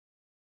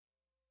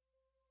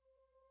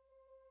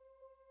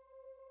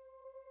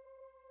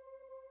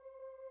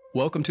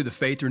Welcome to the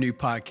Faith Renewed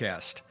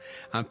podcast.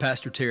 I'm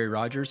Pastor Terry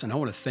Rogers, and I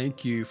want to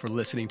thank you for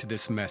listening to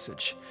this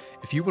message.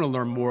 If you want to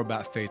learn more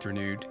about Faith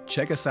Renewed,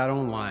 check us out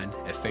online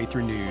at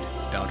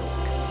faithrenewed.org.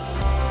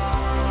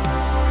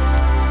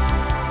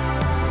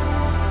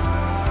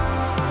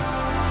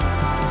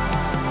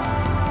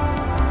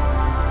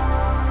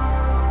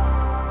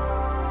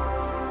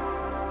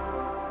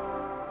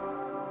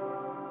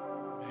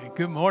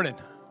 Good morning.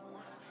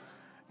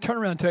 Turn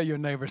around and tell your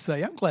neighbor,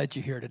 say, I'm glad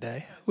you're here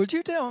today. Would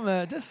you tell them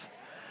that?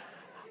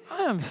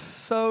 I am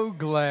so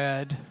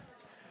glad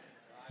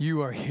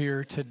you are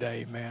here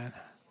today, man.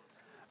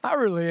 I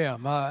really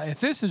am. If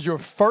this is your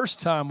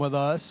first time with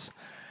us,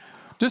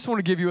 just want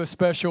to give you a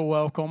special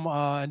welcome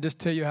and just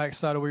tell you how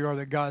excited we are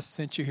that God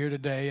sent you here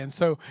today. And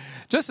so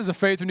just as a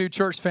Faith Renewed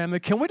Church family,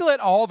 can we let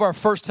all of our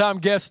first-time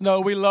guests know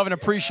we love and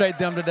appreciate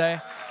them today?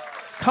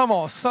 Come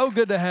on, so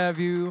good to have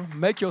you.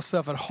 Make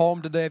yourself at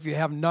home today. If you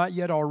have not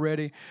yet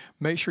already,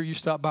 make sure you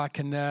stop by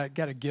Connect.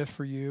 Got a gift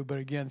for you. But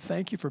again,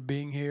 thank you for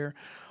being here.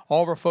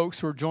 All of our folks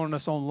who are joining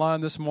us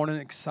online this morning,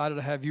 excited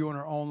to have you in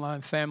our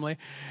online family.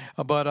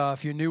 But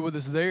if you're new with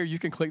us there, you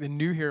can click the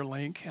New Here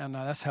link, and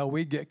that's how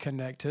we get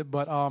connected.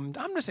 But I'm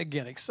just,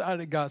 again, excited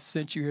that God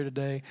sent you here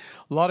today.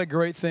 A lot of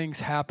great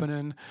things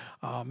happening.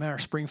 Man, our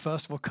Spring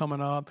Festival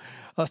coming up.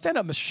 Stand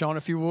up, Mr. Sean,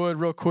 if you would,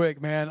 real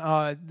quick, man.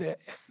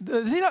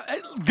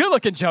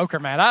 Good-looking joker,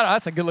 man.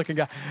 That's a good-looking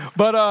guy.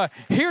 But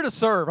here to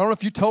serve. I don't know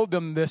if you told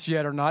them this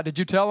yet or not. Did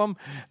you tell them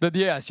that,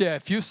 yes,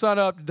 if you sign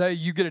up today,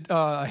 you get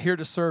a Here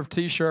to Serve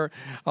t-shirt.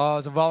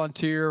 As a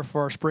volunteer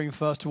for our Spring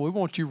Festival. We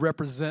want you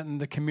representing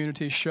the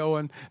community,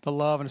 showing the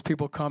love, and as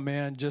people come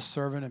in, just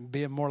serving and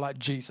being more like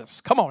Jesus.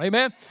 Come on,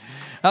 amen?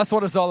 That's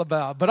what it's all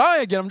about. But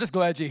I'm just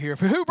glad you're here.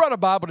 Who brought a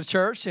Bible to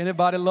church?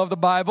 Anybody love the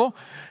Bible?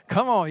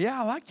 Come on,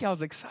 I like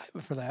y'all's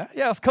excitement for that.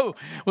 Yeah, it's cool.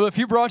 Well, if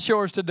you brought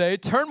yours today,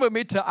 turn with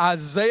me to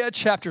Isaiah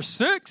chapter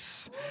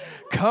 6.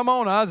 Come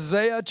on,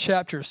 Isaiah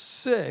chapter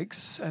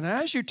 6. And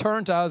as you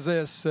turn to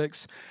Isaiah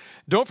 6,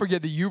 don't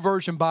forget the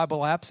YouVersion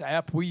Bible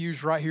app we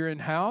use right here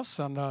in-house,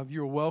 and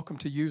you're welcome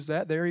to use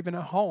that there even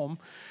at home.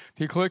 If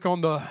you click on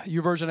the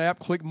YouVersion app,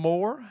 click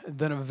More,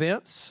 then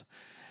Events,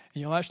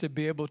 and you'll actually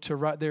be able to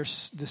right there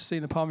just see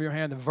in the palm of your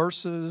hand the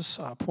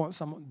verses,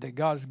 points that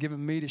God has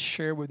given me to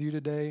share with you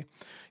today.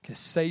 You can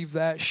save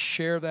that,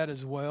 share that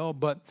as well.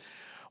 But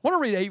I want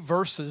to read 8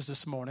 verses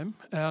this morning,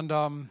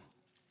 and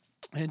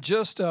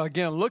just,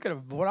 again, look at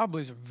what I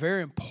believe is a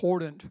very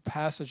important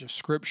passage of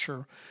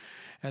Scripture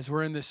as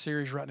we're in this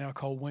series right now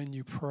called When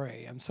You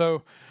Pray. And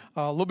so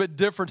a little bit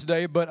different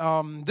today, but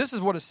this is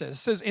what it says. It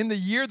says, in the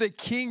year that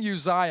King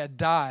Uzziah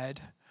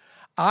died,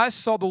 I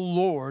saw the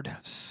Lord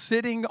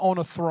sitting on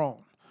a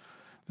throne.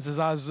 This is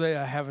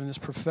Isaiah having this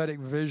prophetic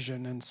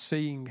vision and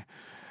seeing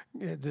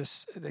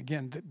this,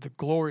 again, the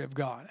glory of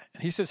God.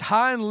 And he says,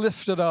 high and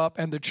lifted up,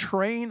 and the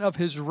train of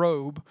his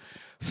robe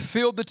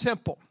filled the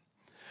temple.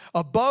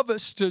 Above it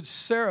stood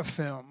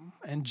seraphim,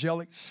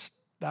 angelic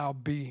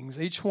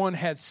beings. Each one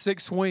had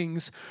 6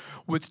 wings.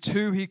 With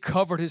 2 he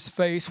covered his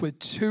face, with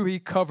 2 he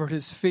covered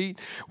his feet,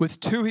 with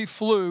 2 he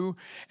flew,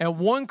 and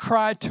one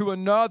cried to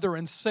another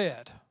and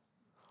said,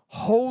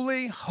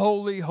 Holy,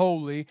 holy,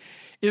 holy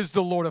is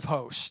the Lord of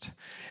hosts,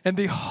 and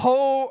the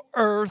whole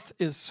earth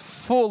is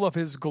full of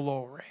his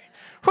glory.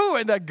 Whew,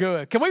 ain't that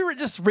good? Can we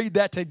just read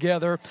that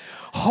together?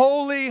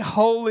 Holy,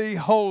 holy,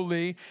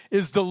 holy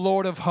is the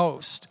Lord of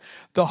hosts.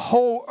 The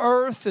whole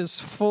earth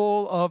is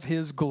full of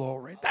his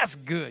glory. That's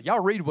good. Y'all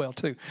read well,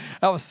 too.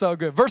 That was so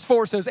good. Verse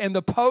 4 says, and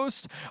the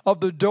posts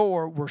of the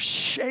door were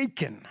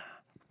shaken.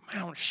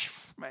 Man,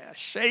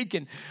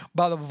 shaken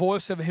by the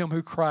voice of him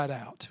who cried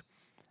out.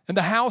 And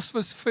the house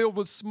was filled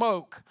with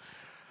smoke.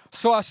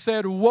 So I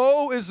said,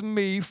 woe is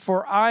me,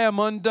 for I am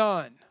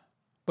undone,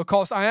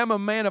 because I am a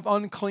man of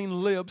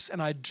unclean lips,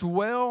 and I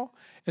dwell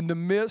in the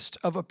midst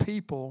of a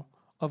people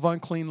of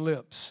unclean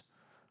lips.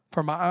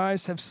 For my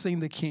eyes have seen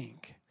the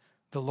King,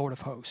 the Lord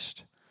of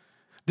hosts.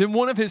 Then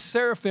one of his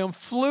seraphim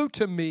flew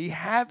to me,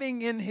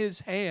 having in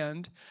his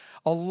hand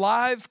a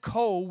live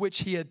coal which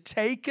he had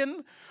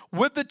taken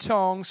with the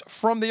tongs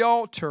from the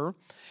altar,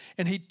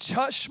 and he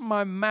touched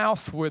my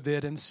mouth with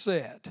it and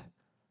said,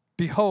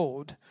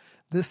 behold,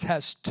 this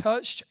has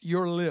touched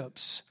your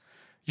lips.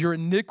 Your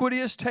iniquity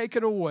is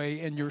taken away,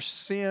 and your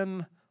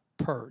sin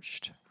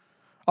purged.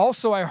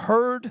 Also I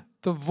heard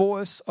the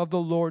voice of the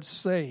Lord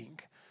saying,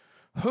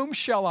 whom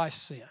shall I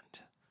send?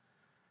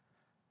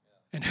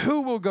 And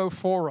who will go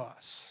for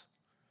us?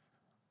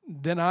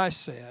 Then I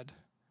said,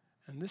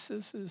 and this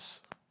is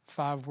his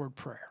 5-word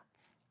prayer,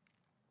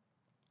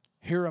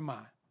 here am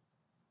I,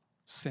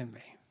 send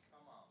me.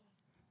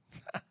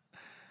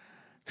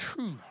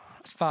 Whew,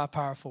 that's 5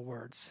 powerful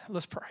words.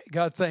 Let's pray.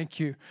 God, thank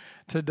you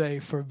today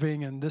for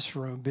being in this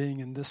room, being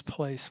in this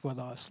place with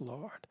us,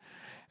 Lord.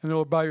 And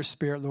Lord, by your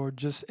Spirit, Lord,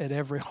 just at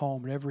every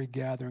home, at every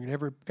gathering,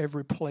 at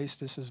every place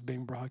this is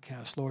being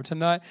broadcast, Lord.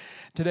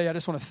 Today, I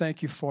just want to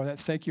thank you for that.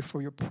 Thank you for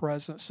your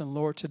presence. And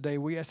Lord, today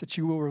we ask that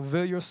you will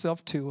reveal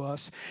yourself to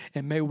us,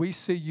 and may we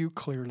see you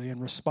clearly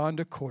and respond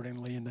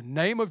accordingly. In the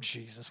name of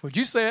Jesus, would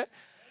you say it?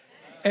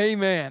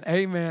 Amen,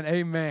 amen,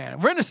 amen.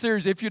 We're in a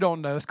series, if you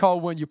don't know, it's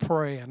called When You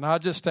Pray. And I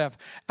just have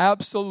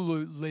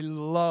absolutely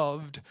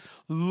loved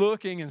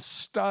looking and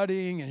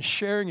studying and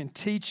sharing and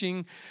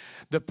teaching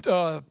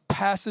the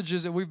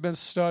passages that we've been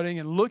studying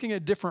and looking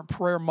at different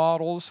prayer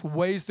models,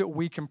 ways that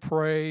we can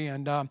pray.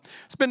 And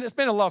it's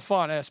been a lot of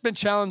fun. It's been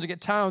challenging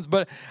at times,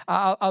 but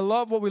I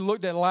love what we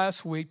looked at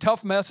last week.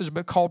 Tough message,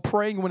 but called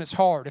Praying When It's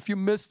Hard. If you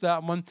missed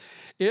that one,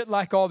 it,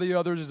 like all the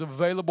others, is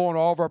available on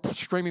all of our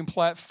streaming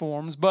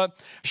platforms.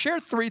 But I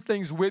shared 3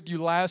 things with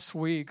you last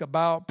week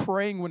about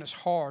praying when it's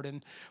hard.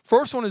 And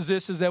first one is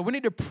this, is that we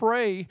need to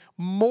pray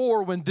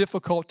more when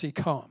difficulty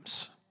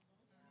comes.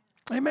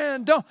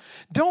 Amen.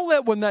 Don't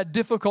let when that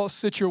difficult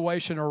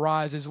situation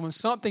arises, when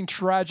something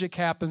tragic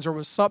happens or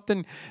when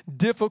something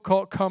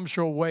difficult comes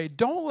your way,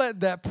 don't let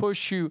that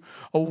push you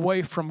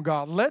away from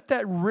God. Let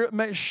that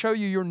show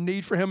you your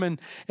need for Him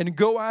and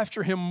go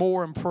after Him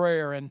more in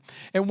prayer. And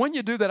when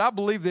you do that, I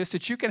believe this,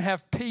 that you can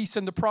have peace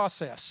in the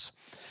process.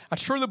 I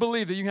truly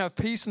believe that you can have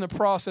peace in the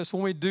process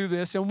when we do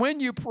this. And when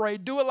you pray,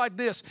 do it like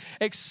this.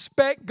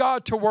 Expect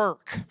God to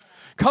work.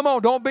 Come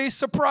on, don't be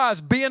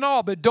surprised. Be in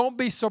awe, but don't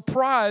be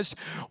surprised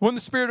when the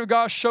Spirit of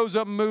God shows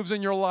up and moves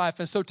in your life.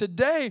 And so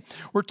today,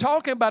 we're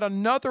talking about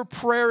another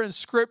prayer in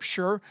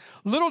Scripture,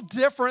 a little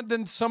different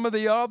than some of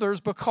the others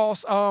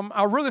because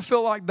I really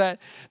feel like that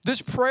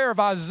this prayer of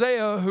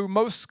Isaiah, who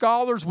most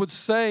scholars would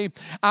say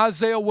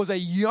Isaiah was a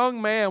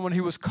young man when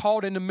he was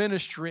called into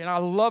ministry. And I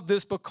love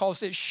this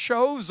because it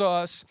shows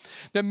us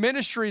that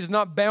ministry is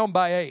not bound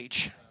by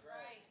age.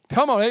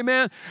 Come on,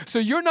 amen. So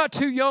you're not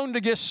too young to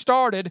get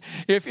started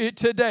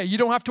today. You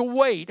don't have to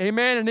wait,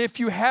 amen. And if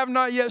you have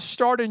not yet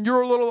started and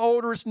you're a little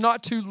older, it's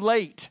not too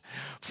late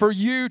for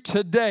you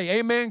today,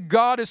 amen.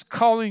 God is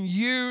calling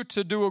you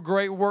to do a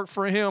great work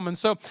for Him. And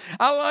so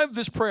I love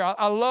this prayer.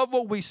 I love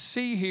what we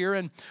see here.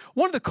 And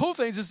one of the cool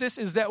things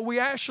is that we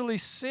actually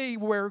see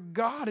where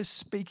God is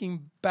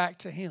speaking back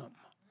to Him.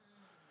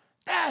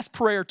 That's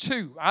prayer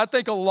too. I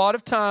think a lot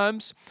of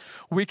times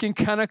we can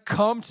kind of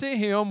come to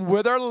Him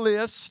with our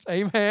list,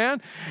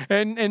 amen,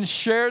 and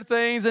share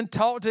things and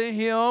talk to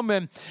Him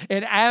and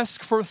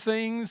ask for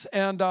things.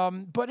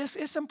 But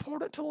it's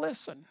important to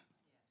listen.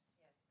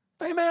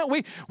 Amen.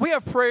 We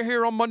have prayer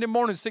here on Monday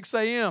morning, 6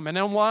 a.m. and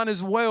online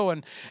as well.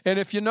 And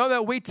if you know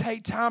that we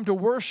take time to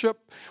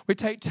worship, we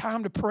take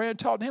time to pray and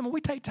talk to Him, and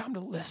we take time to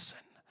listen.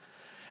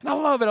 And I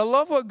love it. I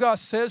love what God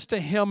says to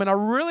him, and I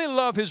really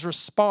love his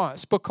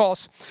response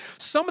because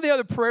some of the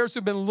other prayers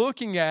we've been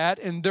looking at,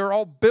 and they're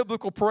all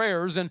biblical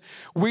prayers, and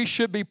we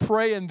should be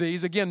praying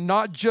these. Again,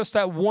 not just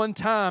at one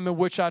time in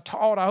which I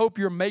taught. I hope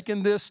you're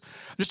making this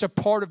just a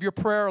part of your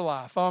prayer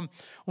life.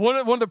 One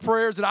of the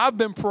prayers that I've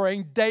been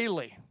praying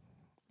daily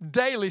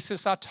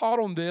since I taught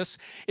on this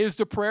is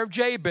the prayer of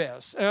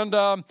Jabez. And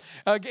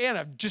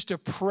again, just a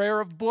prayer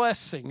of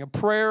blessing, a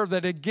prayer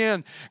that,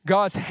 again,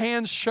 God's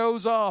hand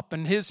shows up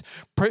and His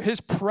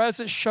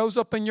presence shows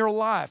up in your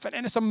life.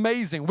 And it's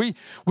amazing.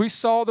 We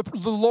saw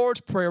the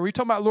Lord's Prayer. We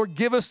talking about, Lord,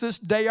 give us this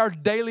day our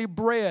daily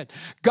bread.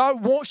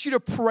 God wants you to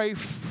pray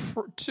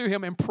to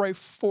Him and pray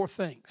for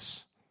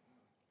things.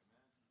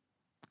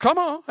 Come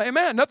on,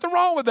 amen. Nothing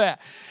wrong with that.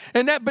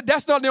 But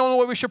that's not the only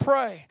way we should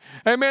pray.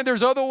 Amen.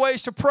 There's other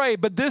ways to pray,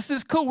 but this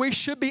is cool. We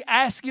should be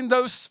asking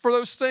for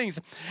those things.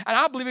 And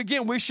I believe,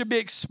 again, we should be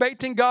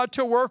expecting God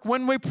to work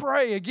when we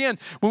pray. Again,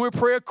 when we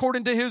pray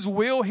according to His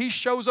will, He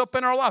shows up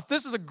in our life.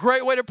 This is a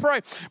great way to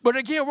pray. But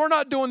again, we're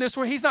not doing this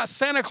where He's not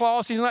Santa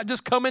Claus. He's not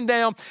just coming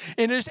down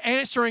and just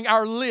answering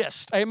our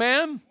list.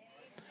 Amen.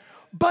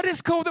 But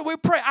it's cool that we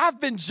pray. I've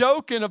been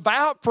joking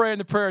about praying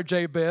the prayer of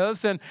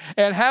Jabez and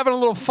having a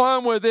little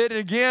fun with it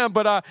again,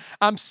 but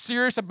I'm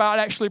serious about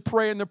actually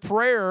praying the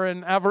prayer.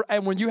 And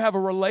when you have a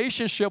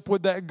relationship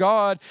with that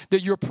God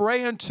that you're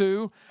praying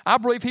to, I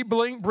believe He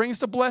brings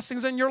the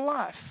blessings in your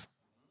life.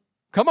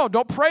 Come on,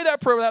 don't pray that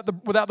prayer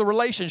without the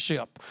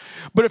relationship.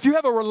 But if you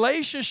have a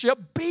relationship,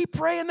 be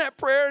praying that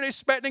prayer and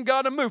expecting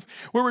God to move.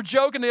 We were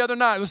joking the other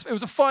night. It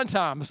was a fun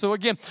time. So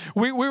again,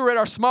 we were at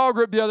our small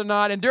group the other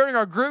night, and during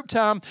our group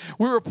time,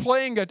 we were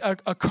playing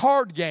a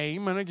card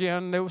game. And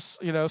again, it was,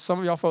 some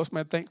of y'all folks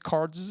may think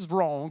cards is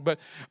wrong, but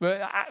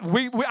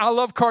I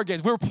love card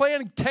games. We were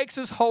playing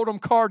Texas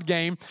Hold'em card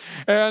game,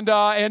 and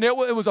it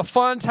was a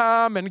fun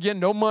time. And again,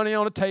 no money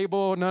on the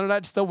table, none of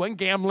that stuff, wasn't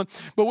gambling,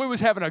 but we was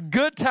having a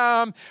good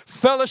time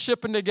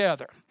fellowshipping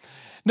together.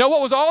 Now,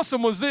 what was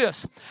awesome was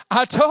this.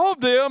 I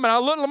told them, and I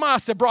looked at them, I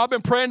said, bro, I've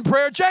been praying the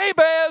prayer of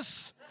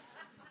Jabez.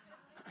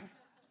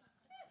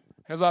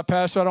 As I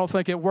pastor, I don't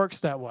think it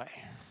works that way.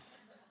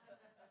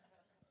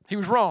 He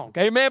was wrong,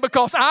 amen,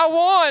 because I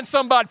won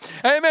somebody.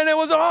 Amen, it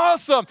was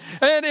awesome,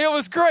 and it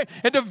was great.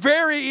 At the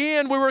very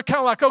end, we were kind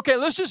of like, okay,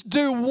 let's just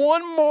do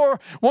one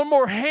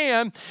more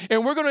hand,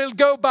 and we're going to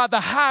go by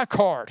the high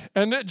card.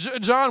 And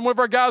John, one of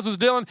our guys was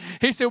dealing,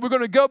 he said, we're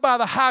going to go by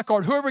the high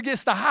card. Whoever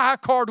gets the high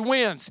card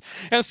wins.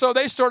 And so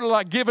they started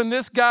like giving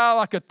this guy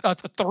like a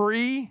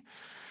 3.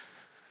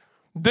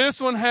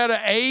 This one had an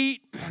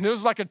 8. It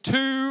was like a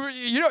 2.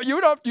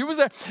 You was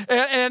there.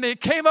 And it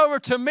came over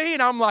to me,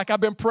 and I'm like, I've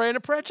been praying to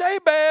pray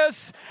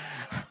Jabez.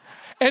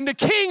 And the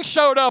king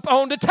showed up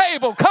on the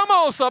table. Come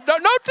on, something.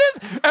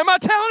 Notice, am I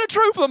telling the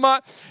truth,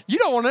 Lamont? You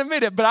don't want to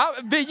admit it,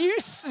 but you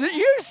seen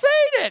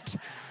it.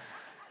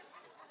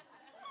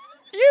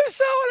 You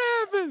saw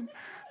what happened.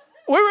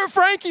 We were at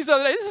Frankie's the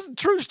other day. This is a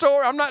true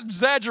story. I'm not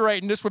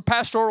exaggerating this with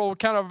pastoral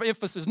kind of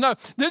emphasis. No,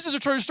 this is a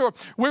true story.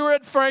 We were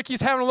at Frankie's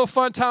having a little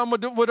fun time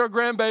with our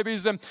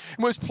grandbabies, and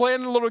we was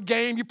playing a little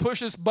game. You push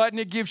this button,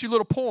 it gives you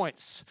little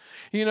points.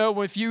 You know,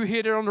 if you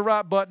hit it on the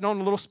right button on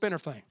the little spinner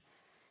thing.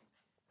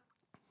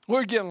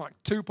 We're getting like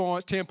 2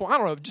 points, 10 points. I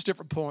don't know, just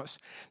different points.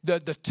 The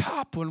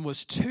top one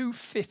was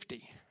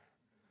 250.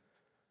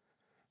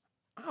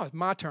 Oh, it was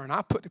my turn.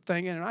 I put the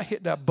thing in and I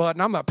hit that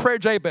button. I'm like, prayer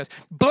Jabez.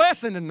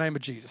 Bless in the name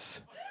of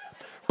Jesus.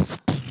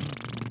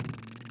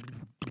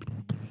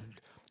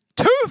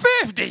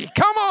 250.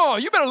 Come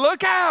on. You better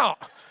look out.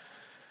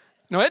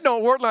 No, it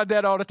don't work like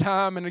that all the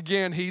time. And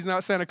again, he's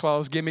not Santa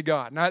Claus. Give me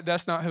God.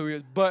 That's not who he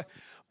is. But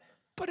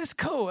it's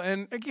cool.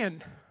 And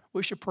again,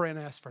 we should pray and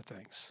ask for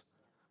things.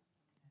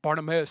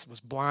 Bartimaeus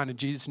was blind and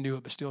Jesus knew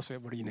it, but still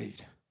said, what do you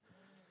need?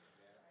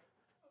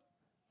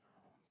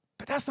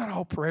 But that's not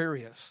all prayer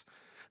is.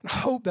 And I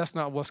hope that's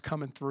not what's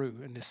coming through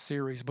in this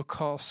series,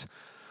 because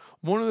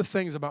one of the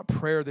things about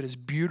prayer that is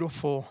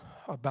beautiful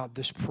about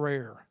this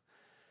prayer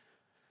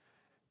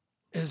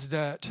is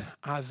that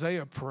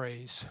Isaiah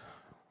prays,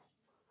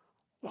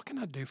 what can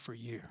I do for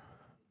you,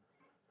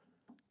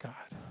 God?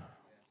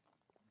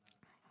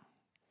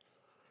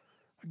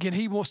 Again,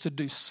 he wants to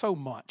do so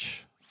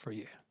much for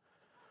you.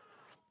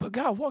 But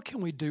God, what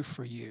can we do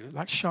for you?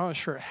 Like Sean's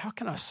shirt, how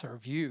can I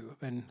serve you?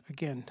 And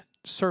again,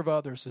 serve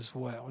others as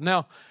well.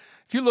 Now,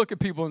 if you look at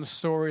people in the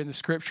story in the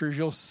scriptures,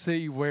 you'll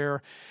see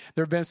where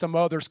there have been some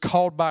others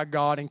called by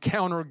God,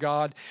 encountered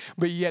God,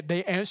 but yet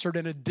they answered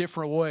in a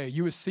different way.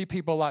 You would see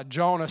people like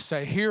Jonah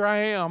say, here I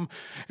am,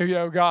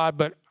 God,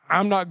 but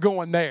I'm not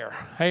going there.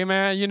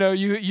 Amen.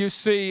 You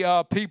see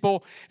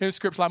people in the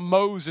scriptures like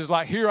Moses,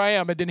 like, here I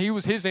am. And then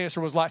his answer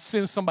was like,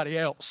 send somebody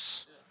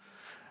else.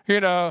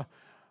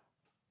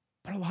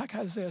 But I like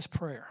Isaiah's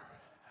prayer.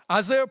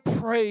 Isaiah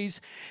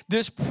prays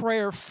this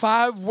prayer,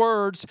 5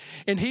 words,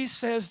 and he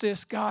says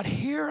this, God,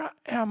 here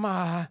am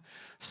I,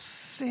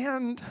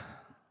 send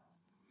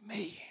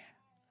me.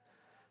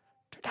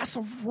 Dude, that's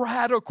a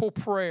radical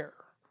prayer.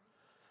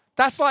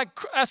 That's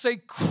a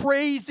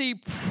crazy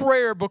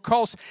prayer,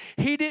 because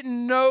he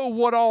didn't know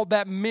what all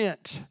that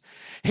meant.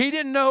 He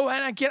didn't know,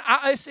 and again,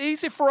 it's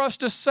easy for us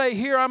to say,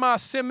 here am I,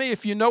 send me.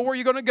 If you know where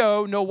you're going to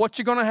go, know what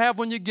you're going to have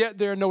when you get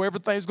there, know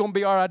everything's going to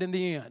be all right in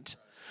the end.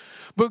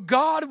 But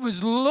God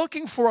was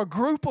looking for a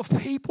group of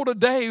people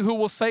today who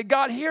will say,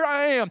 God, here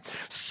I am.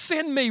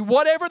 Send me,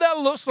 whatever that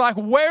looks like,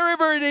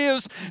 wherever it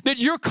is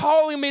that you're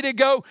calling me to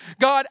go.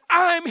 God,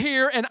 I'm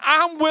here and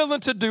I'm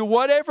willing to do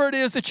whatever it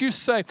is that you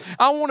say.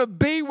 I want to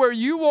be where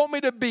you want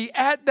me to be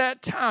at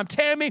that time.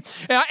 Tammy,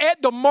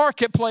 at the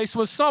marketplace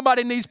when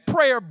somebody needs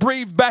prayer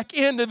breathed back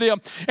into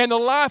them and the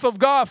life of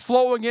God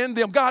flowing in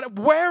them. God,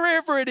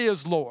 wherever it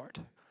is, Lord,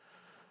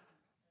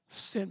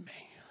 send me.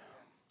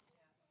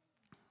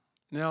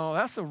 No,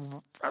 that's a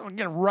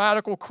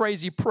radical,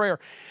 crazy prayer.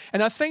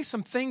 And I think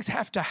some things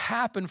have to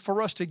happen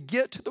for us to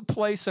get to the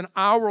place in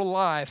our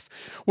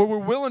life where we're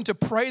willing to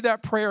pray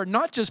that prayer,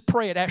 not just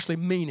pray it, actually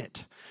mean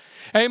it.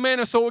 Amen.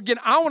 And so again,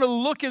 I want to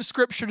look in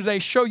Scripture today,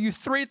 show you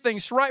 3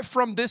 things right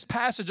from this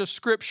passage of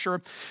Scripture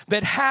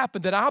that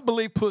happened that I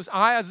believe puts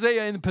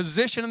Isaiah in the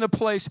position, in the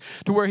place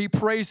to where he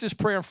prays this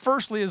prayer. And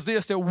firstly is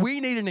this, that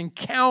we need an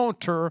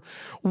encounter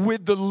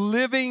with the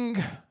living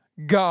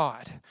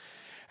God.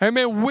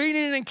 Amen. We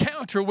need an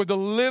encounter with the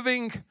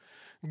living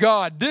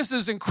God. This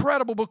is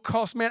incredible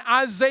because, man,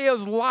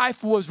 Isaiah's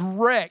life was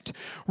wrecked,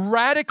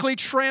 radically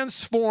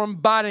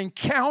transformed by an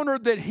encounter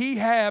that he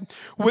had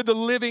with the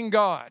living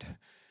God.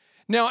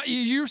 Now,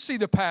 you see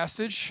the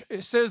passage.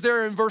 It says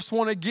there in verse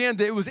 1 again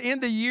that it was in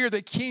the year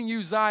that King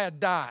Uzziah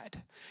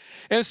died.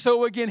 And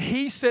so, again,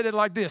 he said it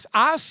like this,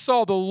 I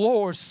saw the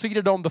Lord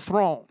seated on the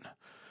throne.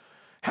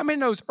 How many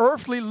knows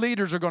earthly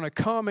leaders are going to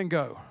come and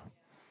go?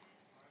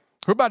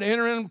 We're about to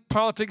enter in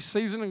politics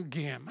season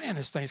again. Man,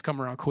 this thing's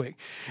coming around quick.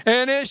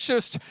 And it's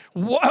just,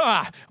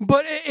 wow.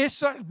 But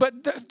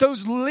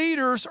those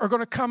leaders are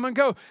going to come and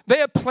go. They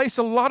have placed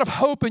a lot of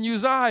hope in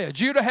Uzziah.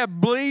 Judah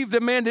have believed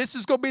that, man, this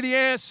is going to be the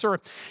answer.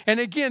 And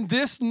again,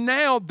 this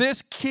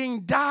king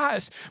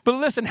dies. But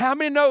listen, how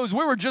many knows?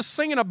 We were just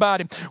singing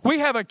about him. We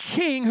have a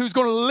king who's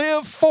going to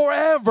live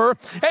forever.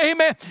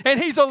 Amen.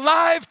 And he's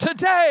alive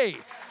today.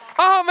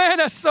 Oh, man,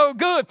 that's so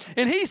good.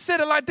 And he said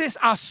it like this,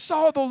 I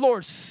saw the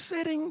Lord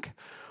sitting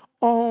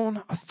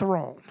on a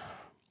throne.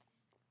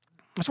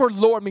 This word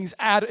Lord means,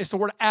 it's the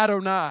word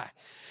Adonai.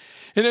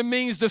 And it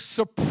means the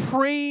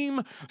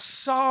supreme,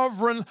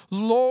 sovereign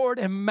Lord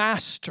and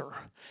Master.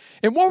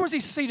 And where was he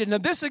seated? Now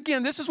this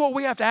is what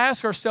we have to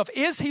ask ourselves.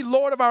 Is he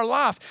Lord of our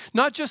life?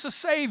 Not just a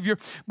Savior,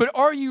 but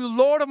are you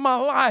Lord of my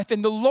life?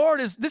 And the Lord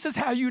this is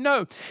how you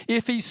know.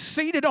 If he's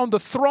seated on the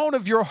throne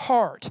of your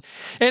heart.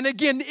 And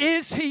again,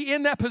 is he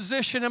in that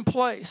position and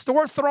place? The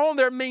word throne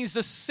there means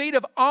the seat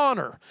of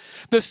honor,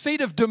 the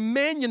seat of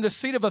dominion, the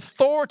seat of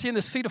authority, and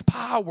the seat of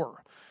power.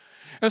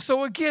 And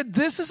so again,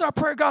 this is our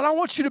prayer. God, I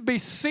want you to be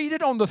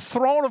seated on the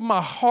throne of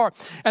my heart.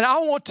 And I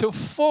want to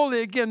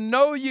fully, again,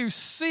 know you,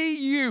 see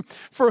you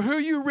for who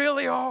you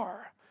really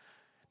are.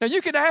 Now,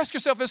 you can ask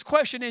yourself this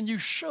question, and you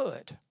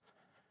should.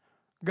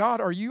 God,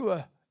 are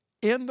you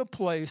in the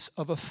place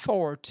of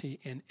authority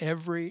in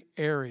every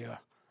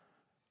area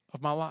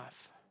of my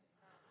life?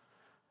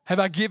 Have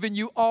I given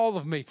you all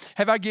of me?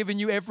 Have I given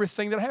you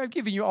everything that I have? I've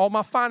given you all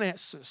my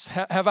finances?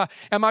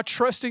 Am I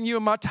trusting you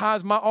in my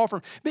tithes, my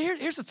offering? But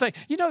here's the thing.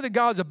 You know that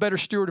God's a better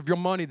steward of your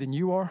money than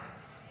you are?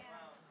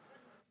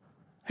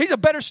 He's a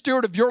better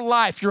steward of your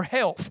life, your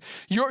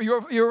health,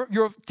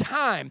 your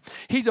time.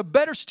 He's a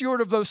better steward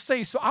of those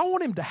things. So I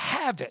want him to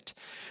have it.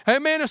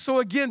 Amen. And so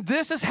again,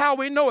 this is how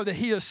we know it, that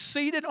he is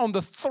seated on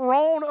the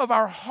throne of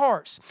our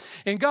hearts.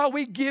 And God,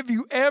 we give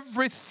you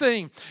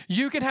everything.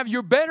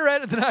 You're better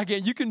at it than I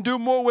can. You can do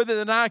more with it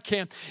than I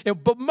can.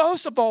 But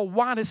most of all,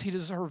 why does he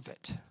deserve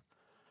it?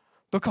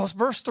 Because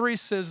verse 3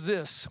 says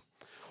this.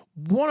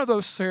 One of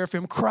those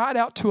seraphim cried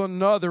out to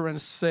another and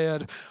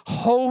said,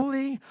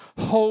 "Holy,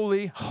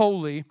 holy,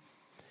 holy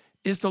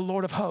is the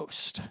Lord of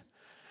hosts."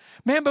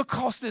 Man,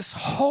 because this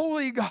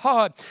holy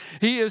God,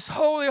 he is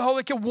holy,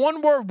 holy.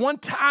 One word, one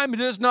time, it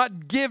does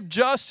not give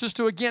justice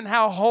to, again,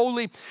 how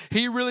holy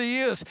he really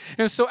is.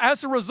 And so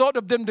as a result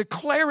of them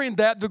declaring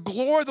that, the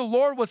glory of the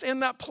Lord was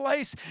in that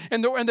place.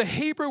 And the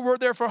Hebrew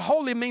word there for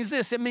holy means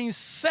this. It means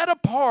set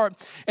apart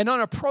and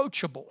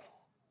unapproachable.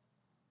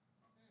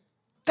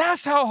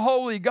 That's how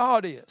holy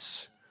God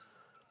is.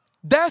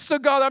 That's the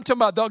God I'm talking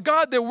about. The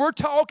God that we're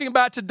talking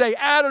about today,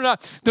 Adonai,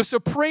 the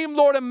supreme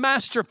Lord and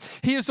Master.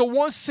 He is the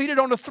one seated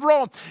on the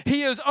throne.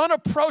 He is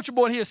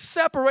unapproachable and he is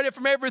separated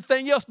from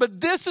everything else. But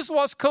this is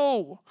what's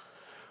cool.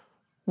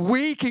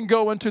 We can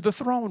go into the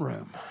throne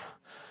room.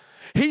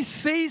 He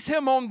sees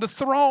him on the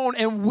throne,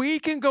 and we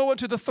can go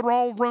into the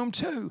throne room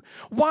too.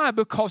 Why?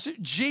 Because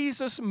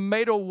Jesus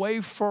made a way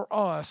for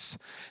us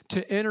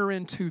to enter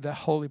into the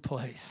holy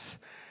place.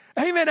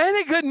 Amen. Ain't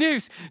it good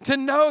news to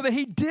know that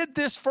he did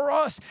this for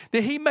us,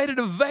 that he made it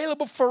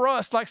available for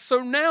us? Like,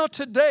 so now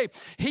today,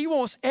 he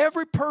wants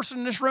every person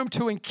in this room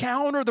to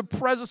encounter the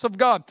presence of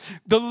God,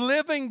 the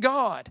living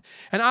God.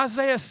 And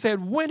Isaiah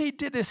said, when he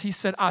did this, he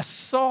said, I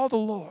saw the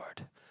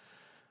Lord.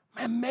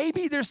 Man,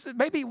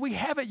 maybe we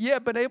haven't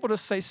yet been able to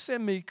say,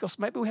 send me, because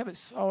maybe we haven't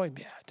saw him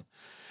yet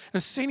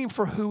and seen him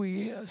for who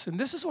he is. And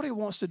this is what he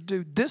wants to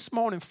do this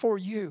morning for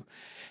you.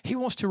 He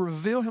wants to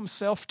reveal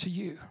himself to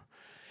you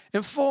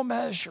in full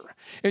measure,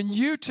 and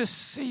you to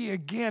see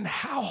again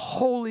how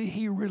holy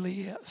he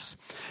really is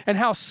and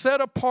how set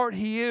apart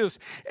he is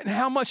and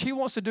how much he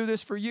wants to do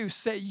this for you,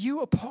 set you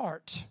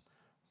apart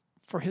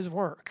for his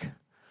work.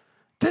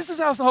 This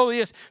is how holy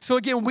he is. So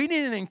again, we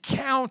need an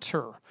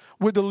encounter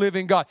with the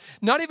living God.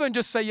 Not even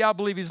just say, yeah, I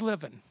believe he's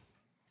living.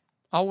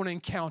 I want to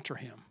encounter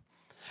him.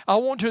 I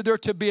want there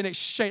to be an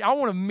exchange. I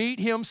want to meet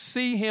him,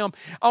 see him.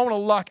 I want to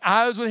lock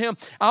eyes with him.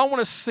 I want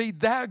to see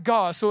that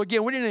God. So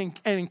again, we need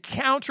an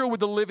encounter with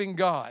the living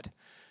God.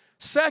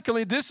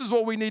 Secondly, this is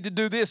what we need to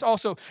do this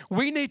also.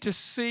 We need to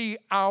see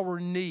our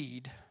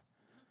need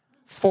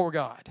for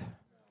God.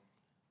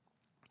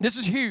 This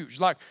is huge.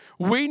 Like,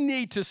 we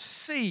need to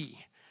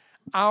see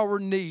our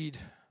need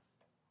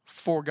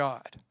for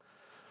God.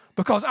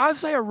 Because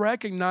Isaiah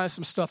recognized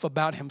some stuff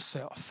about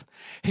himself.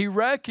 He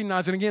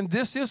recognized, and again,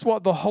 this is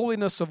what the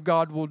holiness of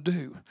God will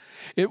do.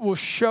 It will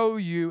show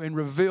you and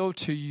reveal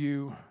to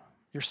you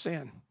your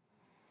sin.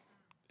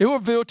 It will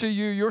reveal to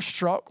you your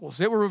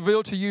struggles. It will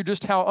reveal to you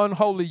just how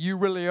unholy you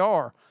really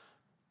are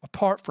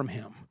apart from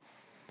him.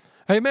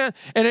 Amen.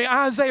 And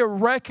Isaiah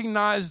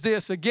recognized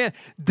this. Again,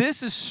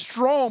 this is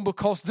strong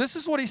because this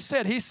is what he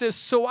said. He says,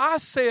 so I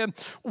said,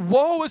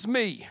 woe is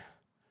me.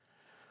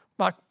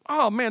 Like,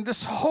 oh man,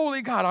 this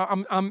holy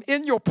God, I'm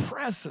in your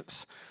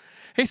presence.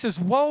 He says,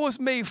 woe is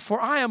me,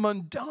 for I am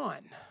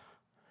undone.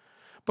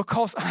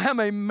 Because I am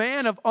a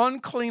man of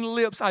unclean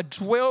lips. I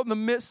dwell in the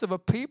midst of a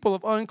people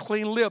of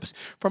unclean lips.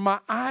 For my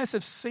eyes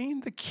have seen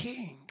the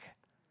King,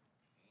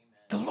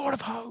 the Lord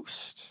of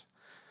hosts.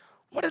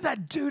 What did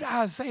that do to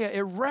Isaiah?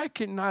 It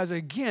recognized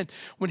again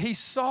when he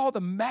saw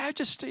the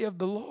majesty of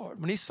the Lord,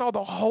 when he saw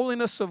the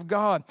holiness of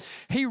God,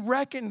 he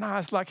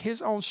recognized like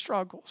his own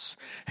struggles.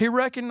 He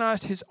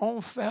recognized his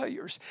own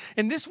failures.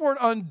 And this word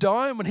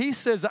undone, when he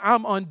says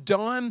I'm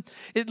undone,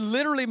 it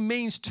literally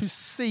means to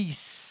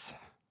cease.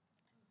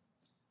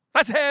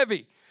 That's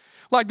heavy.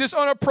 Like this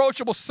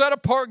unapproachable, set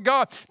apart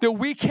God that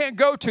we can't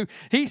go to.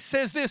 He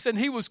says this, and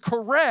he was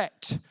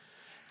correct.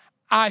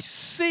 I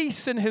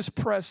cease in his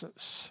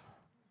presence.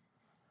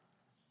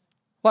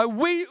 Like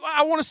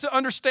I want us to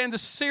understand the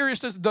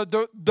seriousness,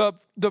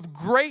 the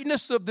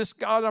greatness of this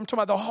God. I'm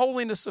talking about the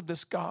holiness of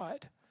this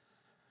God.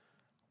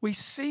 We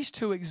cease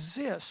to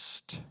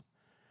exist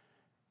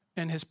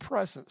in his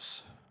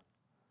presence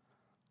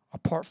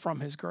apart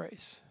from his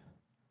grace.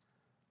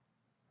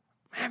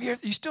 Man,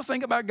 you still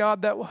think about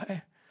God that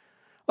way?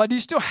 Like, do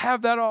you still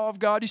have that awe of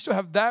God? Do you still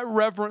have that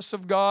reverence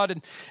of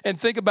God and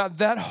think about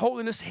that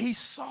holiness? He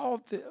saw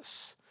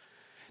this.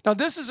 Now,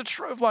 this is a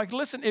truth. Like,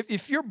 listen,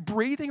 if you're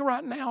breathing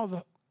right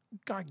now,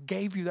 God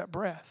gave you that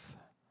breath.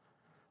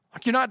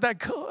 Like, you're not that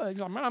good.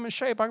 You're like, man, I'm in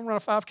shape. I can run a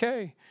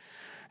 5K.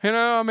 You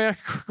know, I mean,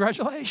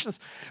 congratulations.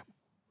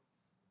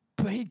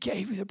 But he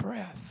gave you the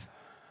breath.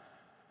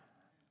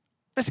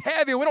 It's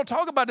heavy. We don't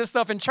talk about this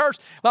stuff in church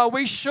like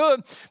we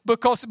should, but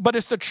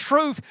it's the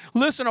truth.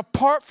 Listen,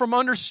 apart from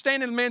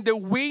understanding, man, that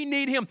we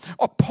need him,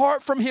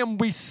 apart from him,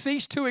 we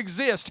cease to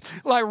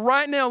exist. Like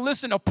right now,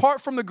 listen,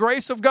 apart from the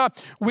grace of God,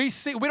 we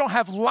don't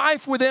have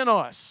life within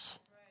us.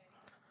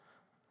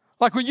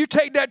 Like when you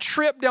take that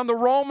trip down the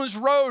Romans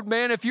Road,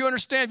 man, if you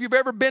understand, if you've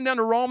ever been down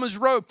the Romans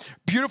Road,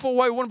 beautiful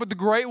way, one of the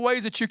great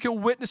ways that you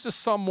can witness to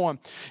someone.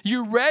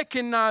 You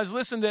recognize,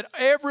 listen, that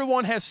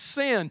everyone has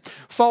sinned,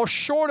 falls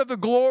short of the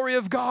glory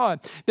of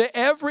God. That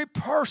every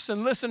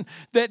person, listen,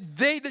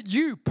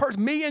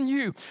 me and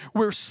you,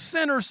 we're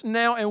sinners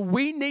now and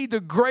we need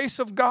the grace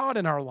of God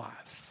in our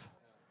life.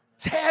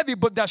 It's heavy,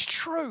 but that's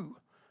true.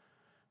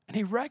 And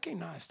he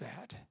recognized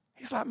that.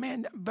 He's like,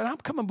 man, but I'm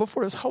coming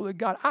before this holy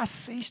God. I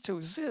cease to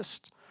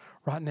exist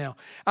right now.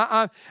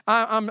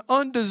 I'm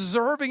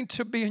undeserving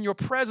to be in your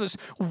presence.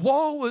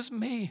 Woe is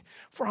me,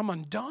 for I'm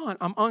undone.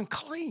 I'm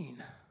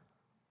unclean.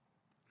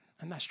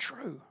 And that's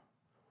true.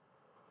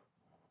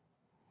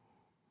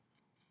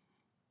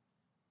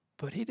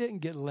 But he didn't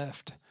get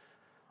left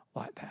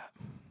like that.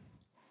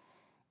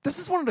 This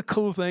is one of the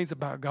cool things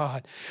about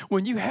God.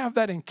 When you have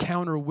that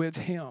encounter with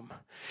him,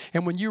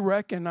 and when you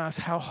recognize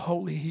how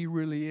holy he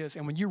really is,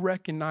 and when you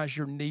recognize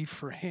your need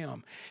for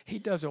him, he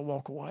doesn't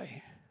walk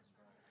away.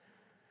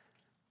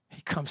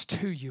 He comes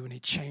to you and he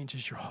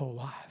changes your whole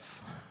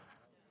life.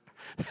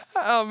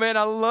 Oh, man,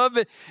 I love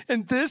it.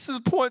 And this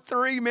is point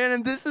 3, man,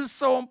 and this is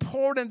so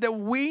important that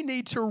we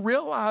need to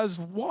realize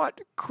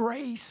what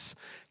grace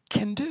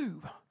can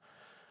do.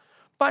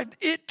 Like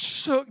it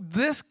took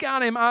this guy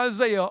named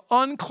Isaiah,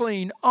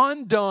 unclean,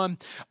 undone,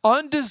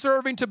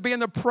 undeserving to be in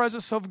the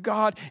presence of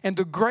God, and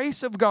the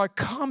grace of God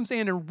comes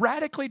in and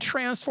radically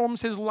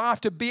transforms his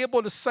life to be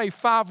able to say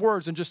 5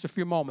 words in just a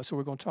few moments that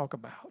we're going to talk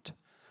about.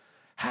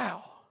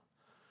 How?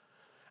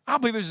 I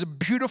believe it's a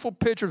beautiful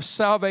picture of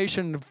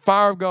salvation and the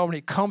fire of God when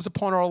it comes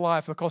upon our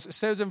life, because it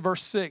says in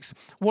verse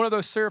 6, one of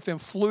those seraphim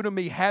flew to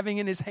me, having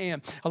in his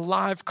hand a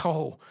live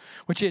coal,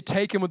 which he had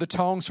taken with the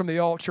tongs from the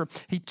altar.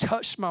 He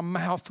touched my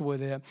mouth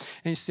with it, and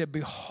he said,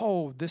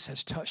 behold, this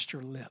has touched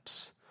your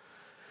lips.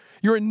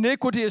 Your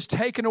iniquity is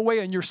taken away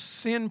and your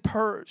sin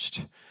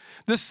purged.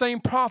 This same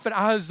prophet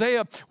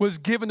Isaiah was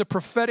given the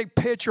prophetic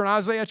picture in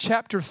Isaiah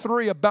chapter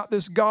 3 about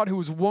this God who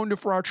was wounded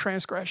for our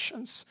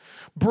transgressions,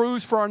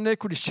 bruised for our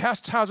iniquities,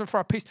 chastisement for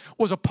our peace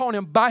was upon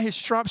him. By his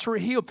stripes we're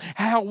healed.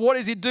 How? What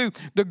does he do?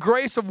 The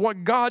grace of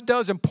what God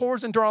does and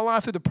pours into our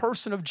life through the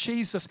person of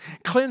Jesus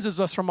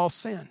cleanses us from all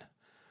sin.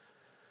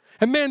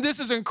 And man, this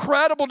is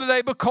incredible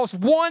today because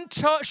one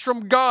touch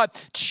from God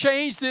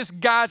changed this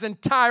guy's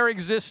entire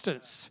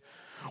existence.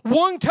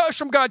 One touch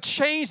from God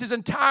changed his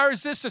entire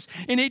existence,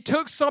 and he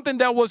took something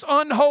that was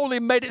unholy,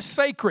 made it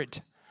sacred.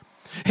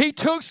 He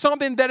took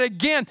something that,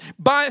 again,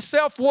 by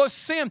itself was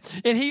sin,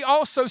 and he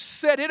also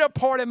set it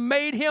apart and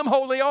made him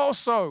holy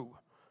also.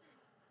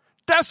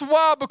 That's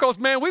why, because,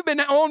 man, we've been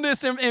on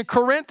this in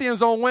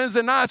Corinthians on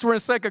Wednesday nights. We're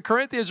in 2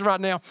 Corinthians right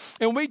now,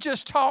 and we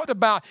just talked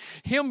about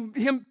him,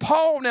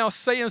 Paul now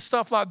saying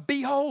stuff like,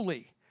 be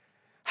holy.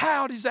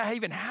 How does that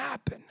even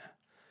happen?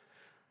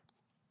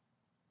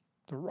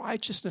 The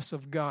righteousness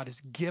of God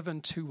is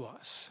given to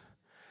us.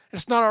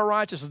 It's not our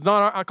righteousness,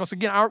 because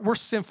again, we're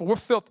sinful, we're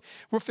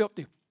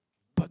filthy.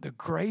 But the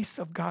grace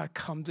of God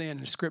comes in,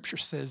 and Scripture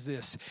says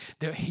this,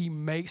 that he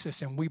makes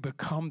us and we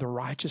become the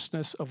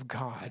righteousness of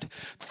God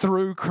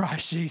through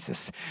Christ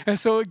Jesus. And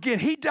so again,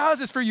 he does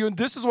this for you, and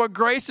this is what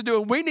grace can do.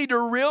 And we need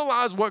to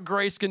realize what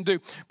grace can do,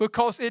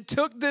 because it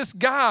took this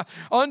guy,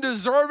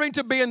 undeserving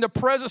to be in the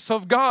presence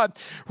of God,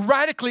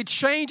 radically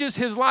changes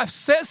his life,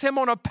 sets him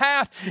on a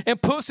path,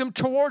 and puts him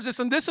towards this.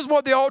 And this is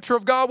what the altar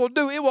of God will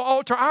do. It will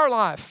alter our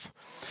life.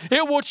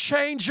 It will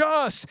change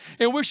us,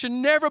 and we should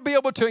never be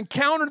able to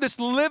encounter this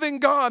living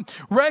God,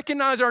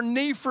 recognize our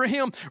need for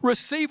him,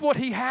 receive what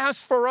he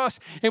has for us,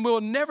 and we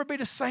will never be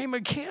the same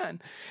again.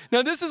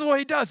 Now, this is what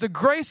he does. The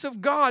grace of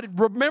God,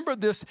 remember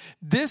this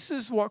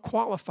is what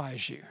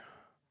qualifies you.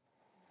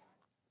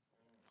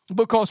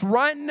 Because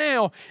right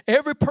now,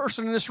 every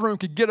person in this room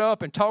could get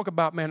up and talk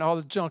about, man, all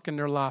the junk in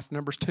their life.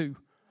 Numbers 2.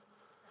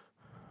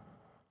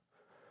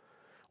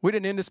 We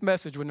didn't end this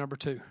message with number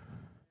 2.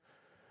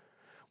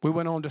 We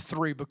went on to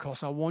 3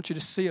 because I want you to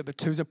see it, but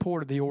 2 is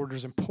important. The order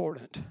is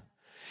important.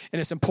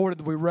 And it's important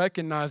that we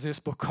recognize this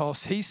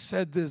because he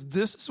said this.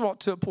 This is what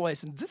took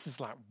place, and this is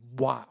like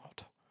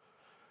wild.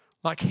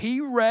 Like he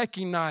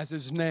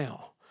recognizes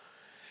now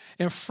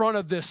in front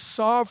of this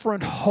sovereign,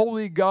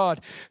 holy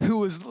God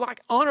who is like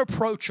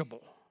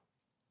unapproachable.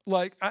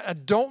 Like I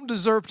don't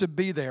deserve to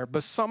be there,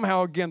 but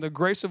somehow, again, the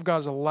grace of God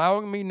is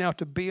allowing me now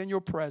to be in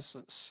your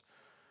presence.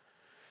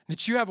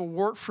 That you have a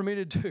work for me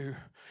to do.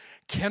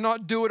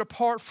 Cannot do it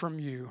apart from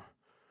you.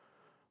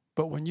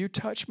 But when you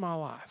touch my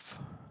life,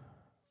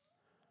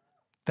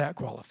 that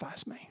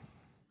qualifies me.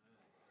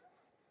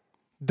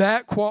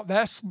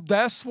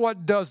 That's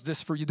what does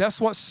this for you.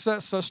 That's what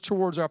sets us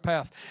towards our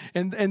path.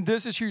 And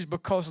this is huge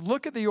because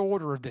look at the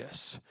order of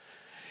this.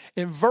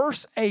 In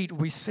verse 8,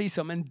 we see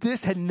something, and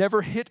this had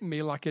never hit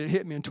me like it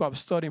hit me until I was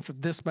studying for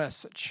this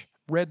message.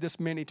 Read this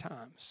many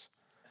times.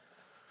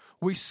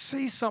 We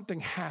see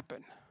something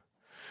happen.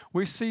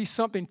 We see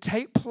something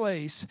take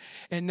place,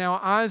 and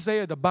now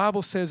Isaiah, the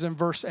Bible says in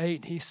verse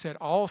 8, he said,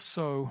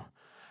 also,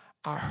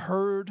 I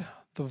heard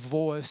the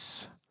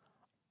voice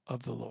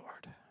of the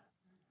Lord.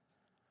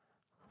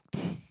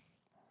 Man,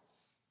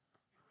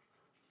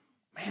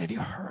 have you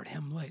heard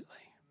him lately?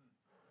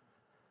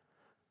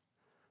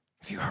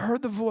 Have you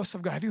heard the voice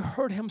of God? Have you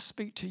heard him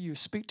speak to you,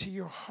 speak to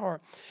your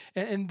heart?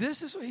 And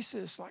this is what he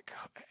says, like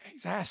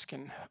he's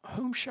asking,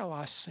 whom shall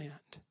I send?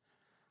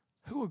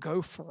 Who will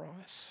go for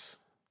us?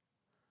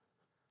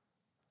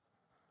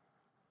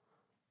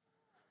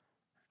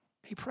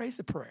 He prays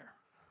the prayer.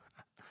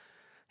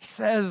 He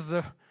says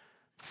the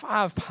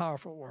 5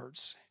 powerful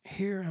words,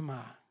 here am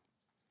I,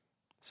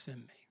 send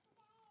me.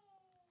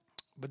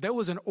 But there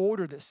was an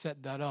order that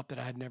set that up that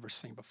I had never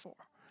seen before.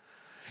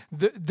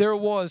 There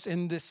was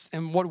in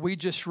what we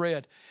just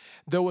read,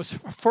 there was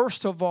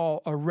first of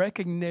all a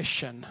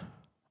recognition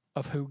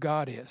of who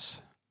God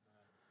is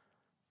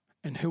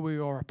and who we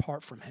are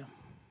apart from him.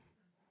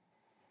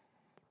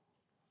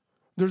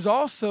 There's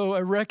also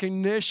a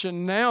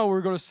recognition, now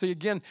we're going to see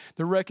again,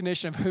 the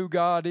recognition of who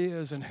God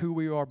is and who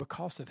we are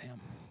because of him.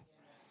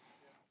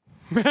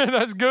 Man,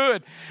 that's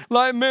good.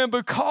 Like, man,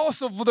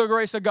 because of the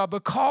grace of God,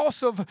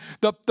 because of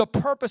the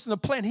purpose and the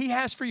plan he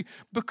has for you,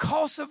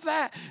 because of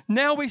that,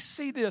 now we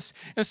see this.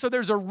 And so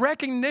there's a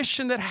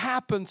recognition that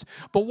happens.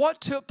 But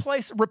what took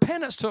place?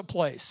 Repentance took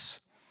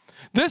place.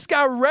 This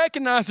guy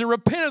recognized and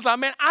repented, like,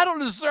 man, I don't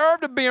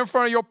deserve to be in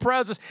front of your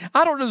presence.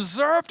 I don't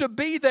deserve to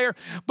be there.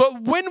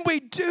 But when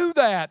we do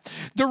that,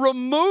 the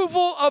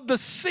removal of the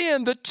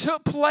sin that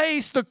took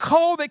place, the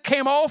coal that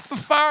came off the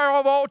fire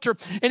of the altar,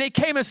 and it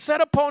came and set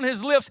upon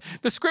his lips,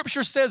 the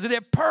scripture says that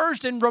it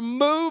purged and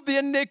removed the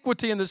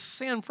iniquity and the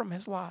sin from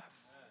his life.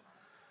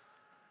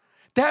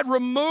 That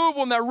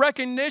removal and that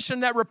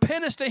recognition, that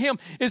repentance to him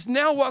is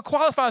now what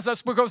qualifies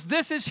us, because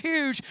this is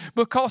huge,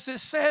 because it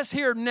says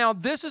here, now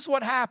this is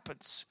what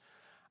happens.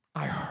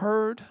 I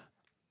heard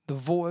the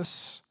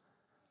voice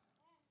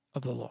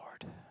of the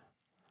Lord.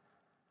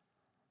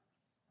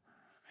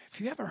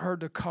 If you haven't heard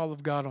the call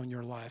of God on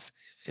your life,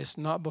 it's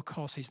not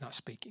because he's not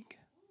speaking.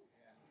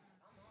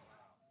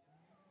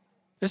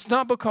 It's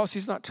not because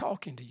he's not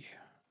talking to you.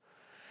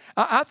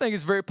 I think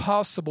it's very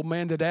possible,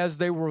 man, that as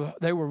they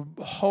were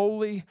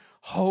holy,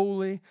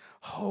 holy,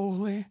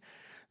 holy,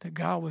 that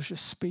God was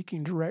just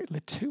speaking directly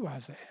to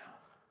Isaiah.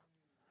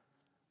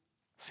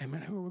 Say,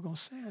 man, who are we going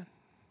to send?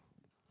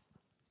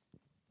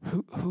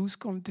 Who's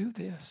going to do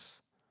this?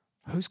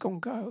 Who's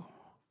going to go?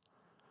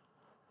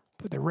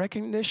 But the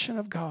recognition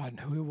of God and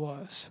who he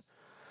was,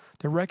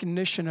 the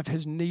recognition of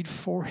his need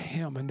for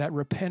him and that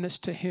repentance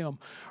to him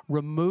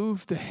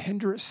removed the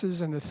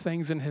hindrances and the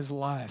things in his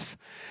life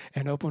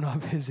and opened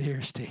up his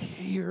ears to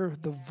hear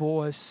the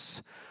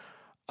voice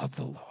of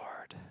the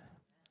Lord.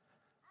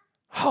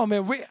 Oh,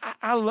 man,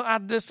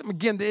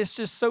 it's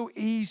just so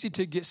easy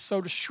to get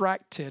so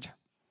distracted.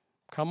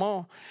 Come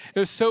on.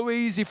 It's so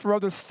easy for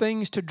other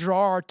things to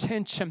draw our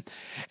attention.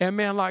 And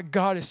man, like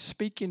God is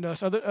speaking to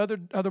us.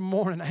 Other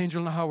morning, Angel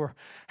and I were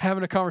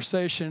having a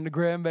conversation, and the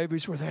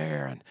grandbabies were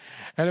there.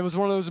 And it was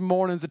one of those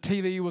mornings, the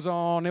TV was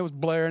on, it was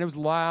blaring, it was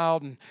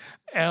loud. And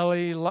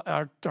Ellie,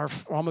 our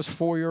almost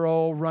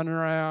 4-year-old, running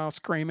around,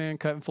 screaming,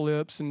 cutting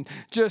flips. And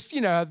just,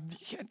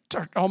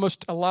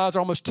 Eliza,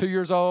 almost 2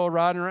 years old,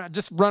 riding around,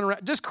 just running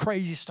around, just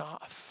crazy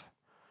stuff.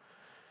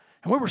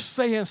 And we were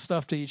saying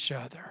stuff to each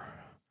other.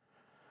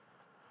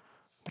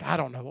 But I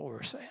don't know what we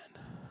were saying.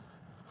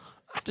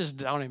 I just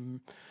don't even.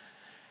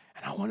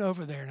 And I went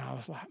over there and I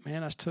was like,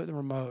 man, I just took the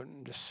remote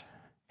and just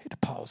hit the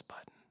pause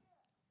button.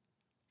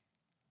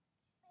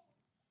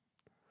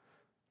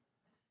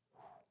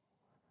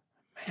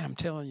 Man, I'm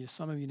telling you,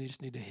 some of you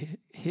just need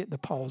to hit the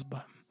pause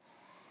button.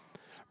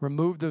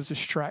 Remove those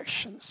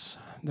distractions,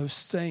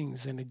 those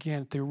things. And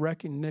again, through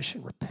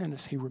recognition,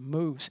 repentance, he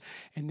removes.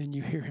 And then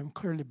you hear him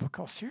clearly,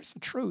 because here's the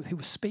truth. He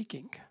was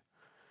speaking.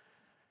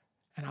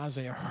 And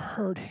Isaiah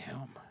heard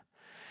him.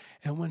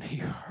 And when he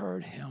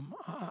heard him,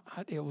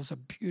 it was a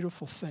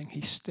beautiful thing.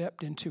 He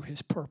stepped into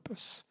his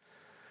purpose.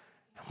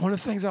 And one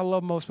of the things I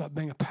love most about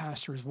being a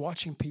pastor is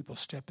watching people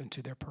step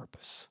into their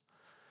purpose.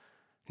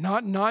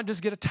 Not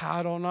just get a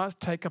title, not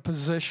take a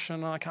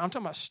position. I'm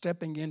talking about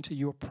stepping into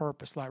your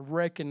purpose, like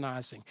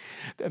recognizing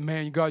that,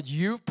 man, God,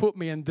 you've put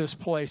me in this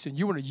place and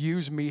you want to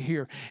use me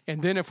here. And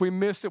then if we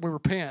miss it, we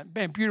repent.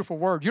 Man, beautiful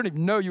words. You don't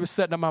even know you were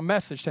setting up my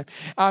message.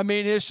 I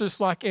mean, it's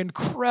just like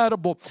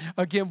incredible,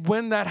 again,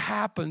 when that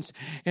happens.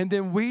 And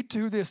then we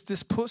do this.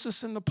 This puts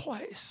us in the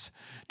place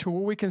to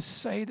where we can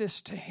say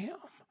this to him.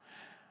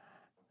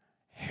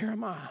 Here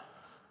am I.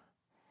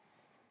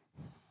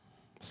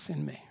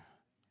 Send me.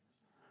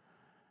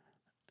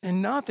 And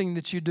nothing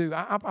that you do,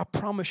 I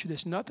promise you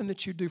this, nothing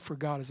that you do for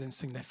God is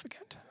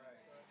insignificant.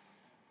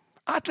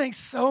 I think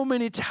so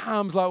many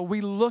times, like,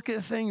 we look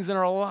at things in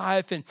our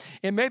life, and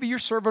maybe you're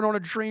serving on a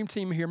dream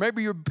team here.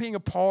 Maybe you're being a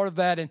part of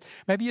that, and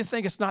maybe you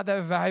think it's not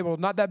that valuable,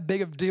 not that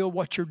big of a deal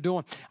what you're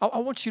doing. I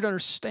want you to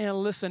understand,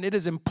 listen, it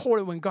is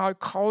important when God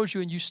calls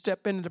you and you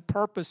step into the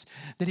purpose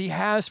that he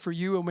has for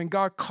you, and when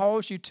God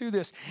calls you to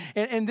this.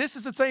 And this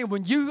is the thing,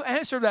 when you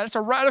answer that, it's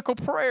a radical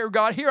prayer.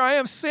 God, here I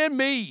am, send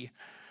me.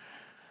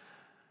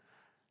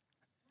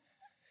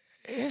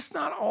 It's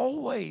not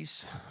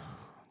always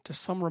to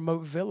some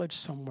remote village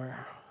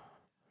somewhere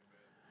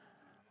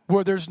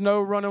where there's no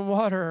running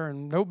water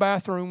and no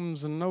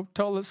bathrooms and no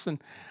toilets.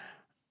 And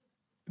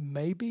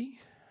maybe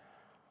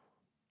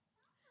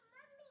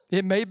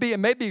it may be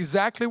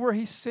exactly where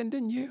he's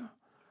sending you,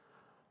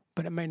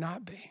 but it may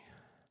not be.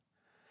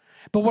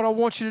 But what I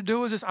want you to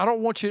do is this. I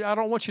don't want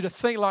you to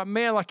think like,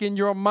 man, like in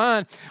your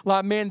mind,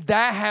 like, man,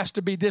 that has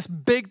to be, this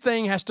big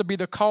thing has to be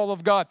the call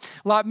of God.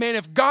 Like, man,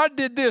 if God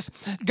did this,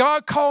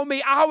 God called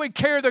me, I would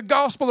carry the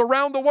gospel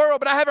around the world,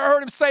 but I haven't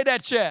heard him say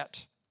that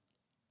yet.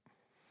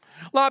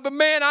 Like, but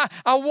man,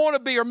 I want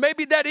to be, or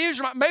maybe that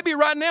is, maybe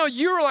right now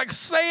you're like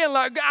saying,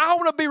 like, I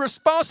want to be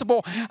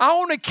responsible. I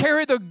want to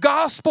carry the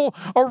gospel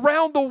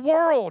around the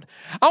world.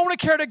 I want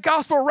to carry the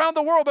gospel around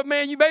the world, but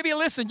man, you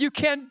you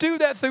can't do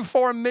that through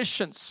foreign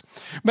missions.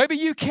 Maybe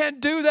you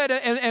can't do that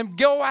and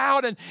go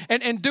out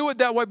and do it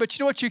that way, but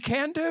you know what you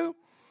can do?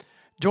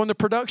 Join the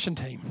production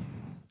team.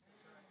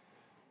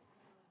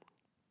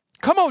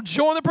 Come on,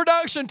 join the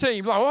production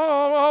team. Like,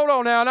 hold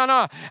on now.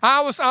 No.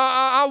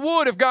 I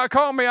would, if God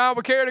called me, I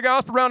would carry the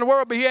gospel around the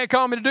world, but he ain't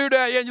called me to do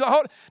that yet. You're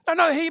like,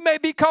 no, he may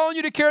be calling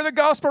you to carry the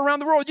gospel around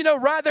the world. You know,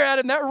 right there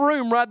in that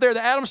room right there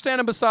that Adam's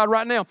standing beside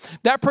right now,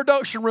 that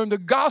production room, the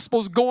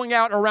gospel's going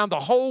out around the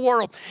whole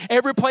world.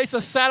 Every place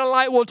a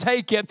satellite will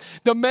take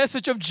it, the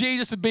message of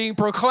Jesus is being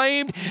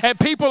proclaimed, and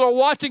people are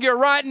watching it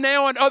right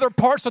now in other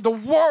parts of the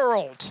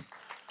world.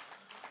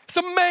 It's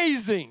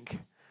amazing.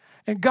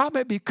 And God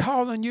may be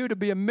calling you to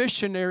be a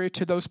missionary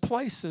to those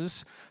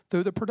places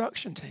through the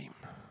production team.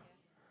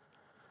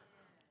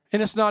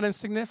 And it's not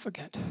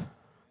insignificant.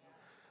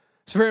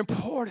 It's very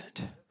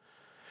important.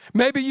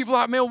 Maybe you've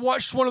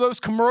watched one of those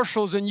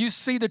commercials and you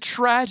see the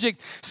tragic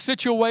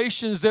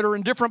situations that are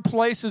in different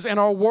places in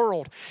our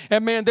world.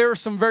 And man, there are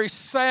some very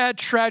sad,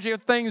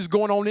 tragic things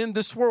going on in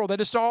this world that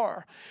just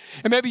are.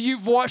 And maybe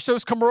you've watched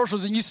those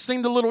commercials and you've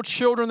seen the little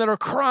children that are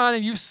crying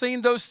and you've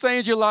seen those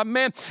things. You're like,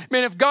 man,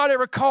 if God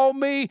ever called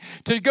me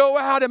to go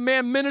out and,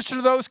 minister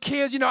to those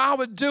kids, I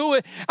would do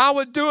it. I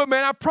would do it,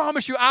 man. I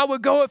promise you, I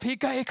would go if he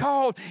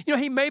called.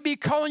 He may be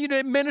calling you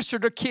to minister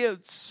to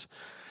kids.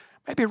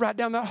 Maybe right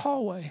down that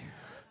hallway.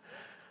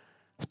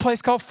 It's a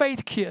place called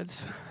Faith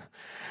Kids.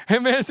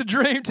 And man, it's a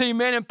dream team,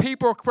 man, and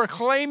people are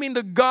proclaiming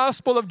the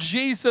gospel of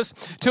Jesus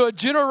to a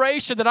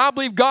generation that I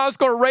believe God's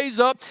going to raise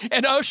up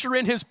and usher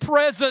in his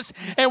presence,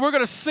 and we're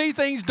going to see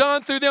things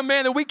done through them,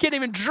 man, that we can't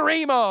even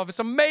dream of. It's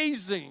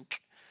amazing.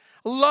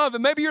 I love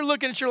it. Maybe you're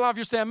looking at your life,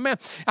 you're saying, man,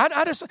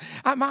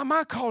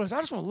 my call is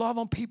I just want to love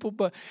on people,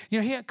 but he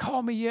ain't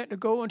called me yet to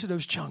go into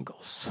those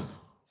jungles.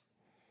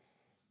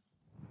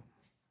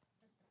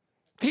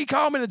 If he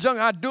called me in the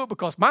jungle, I'd do it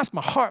because that's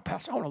my heart,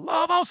 Pastor. I want to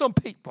love on some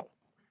people.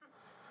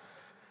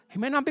 He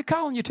may not be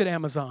calling you to the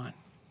Amazon.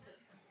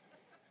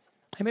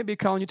 He may be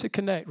calling you to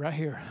Connect right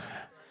here.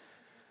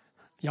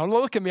 Y'all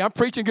look at me. I'm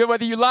preaching good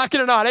whether you like it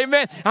or not.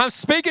 Amen. I'm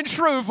speaking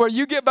truth whether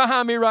you get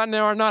behind me right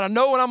now or not. I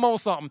know when I'm on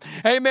something.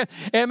 Amen.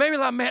 And maybe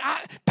like, man,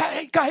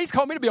 God, he's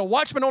called me to be a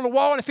watchman on the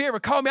wall. And if he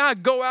ever called me,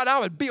 I'd go out. I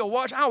would be a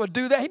watchman. I would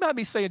do that. He might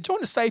be saying, join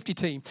the safety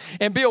team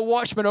and be a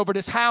watchman over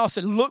this house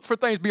and look for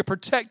things, be a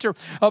protector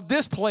of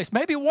this place.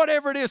 Maybe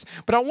whatever it is.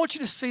 But I want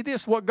you to see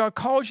this. What God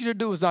calls you to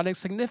do is not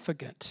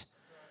insignificant.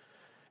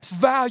 It's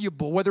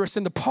valuable, whether it's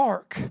in the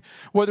park,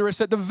 whether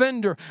it's at the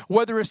vendor,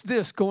 whether it's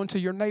this, going to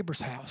your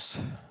neighbor's house.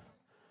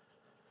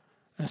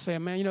 And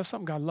saying, man,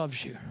 something, God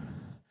loves you.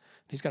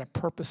 He's got a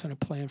purpose and a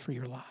plan for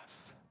your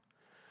life.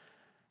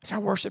 As our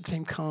worship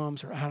team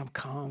comes or Adam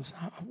comes,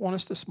 I want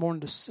us this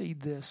morning to see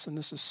this, and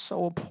this is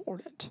so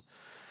important.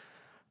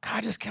 God,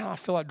 I just kind of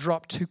feel like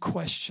drop two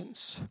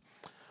questions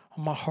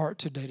on my heart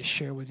today to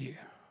share with you.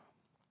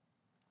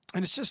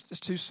 And it's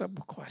two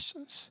simple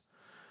questions.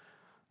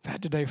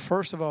 That today,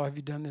 first of all, have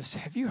you done this?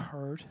 Have you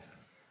heard?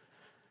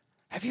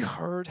 Have you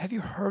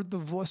heard the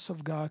voice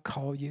of God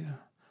call you?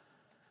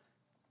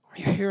 Are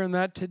you hearing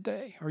that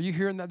today? Are you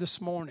hearing that this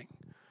morning?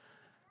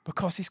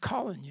 Because he's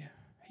calling you.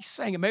 He's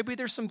saying it. Maybe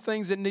there's some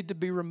things that need to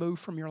be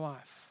removed from your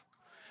life.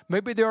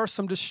 Maybe there are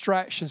some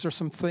distractions or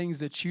some things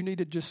that you need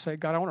to just say,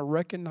 God, I want to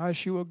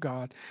recognize you, O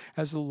God,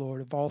 as the Lord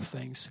of all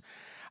things.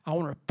 I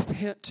want to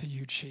repent to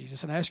you,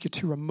 Jesus, and ask you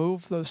to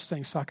remove those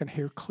things so I can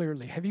hear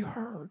clearly. Have you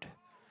heard?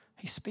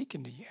 He's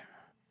speaking to you.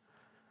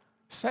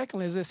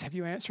 Secondly is this, have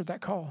you answered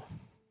that call?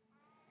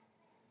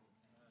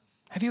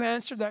 Have you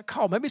answered that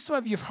call? Maybe some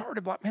of you have heard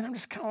it, like, man, I'm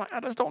just kind of like, I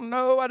just don't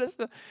know.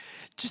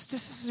 Just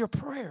this is your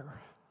prayer.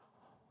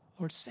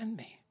 Lord, send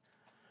me.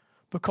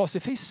 Because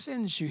if he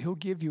sends you, he'll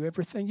give you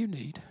everything you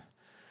need.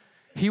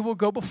 He will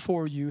go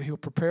before you. He'll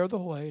prepare the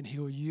way, and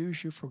he'll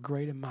use you for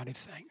great and mighty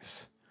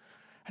things.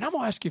 And I'm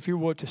going to ask you if you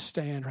would to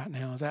stand right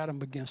now as Adam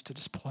begins to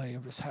just play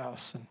over this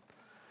house.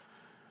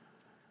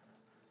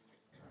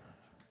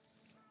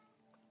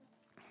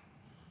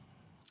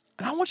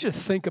 And I want you to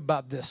think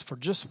about this for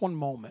just one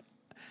moment.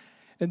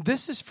 And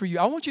this is for you.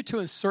 I want you to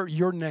insert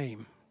your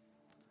name.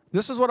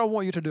 This is what I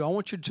want you to do. I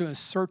want you to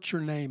insert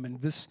your name in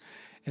this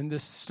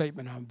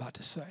statement I'm about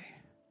to say.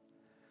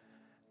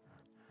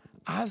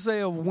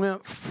 Isaiah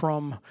went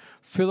from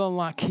feeling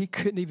like he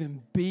couldn't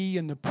even be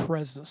in the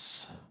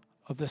presence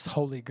of this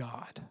holy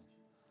God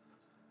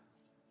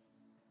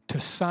to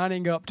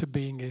signing up to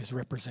being his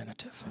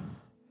representative.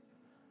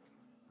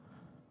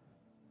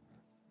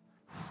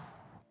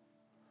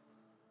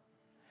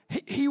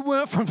 He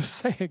went from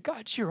saying,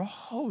 God, you're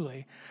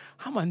holy.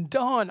 I'm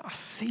undone. I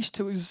cease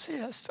to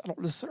exist. I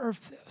don't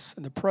deserve this.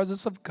 In the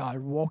presence of God,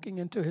 walking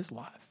into his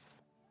life,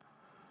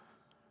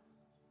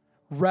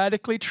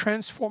 radically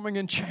transforming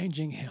and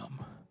changing him.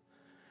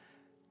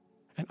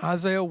 And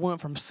Isaiah went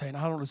from saying,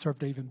 I don't deserve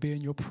to even be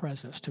in your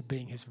presence, to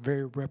being his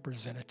very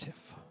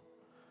representative.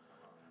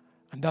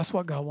 And that's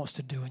what God wants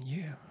to do in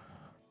you.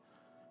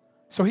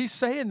 So he's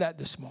saying that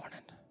this morning.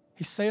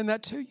 He's saying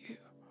that to you.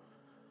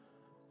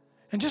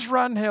 And just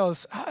right now,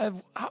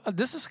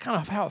 this is kind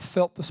of how I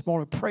felt this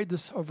morning. I prayed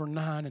this over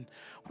 9, and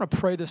I want to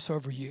pray this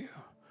over you.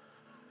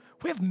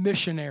 We have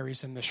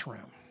missionaries in this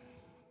room.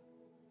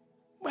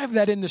 We have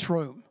that in this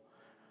room.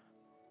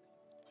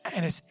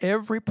 And it's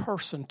every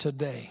person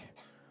today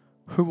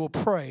who will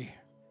pray,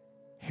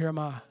 here am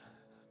I,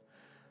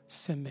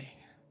 send me.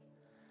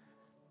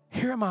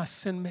 Here am I,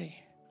 send me.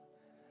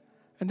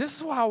 And this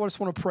is why I just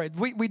want to pray.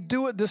 We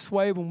do it this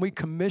way when we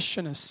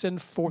commission and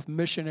send forth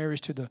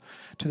missionaries to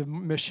the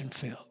mission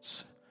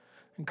fields.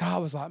 And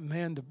God was like,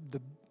 man,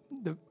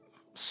 the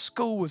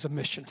school was a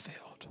mission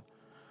field.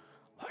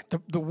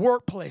 Like the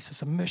workplace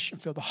is a mission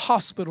field. The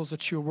hospitals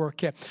that you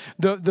work at,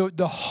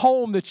 the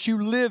home that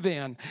you live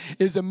in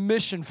is a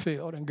mission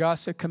field. And God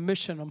said,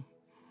 commission them.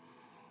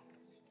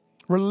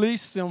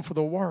 Release them for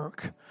the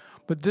work.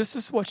 But this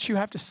is what you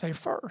have to say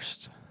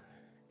first.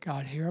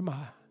 God, here am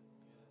I.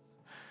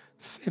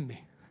 Send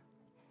me.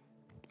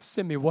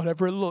 Send me,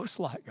 whatever it looks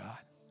like, God.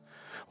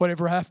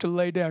 Whatever I have to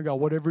lay down, God.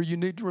 Whatever you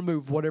need to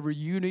remove, whatever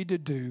you need to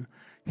do.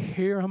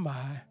 Here am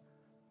I.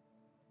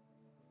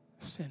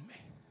 Send me.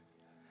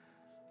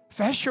 If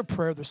that's your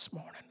prayer this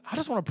morning, I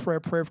just want to pray a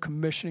prayer of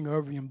commissioning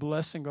over you and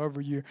blessing over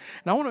you.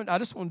 And I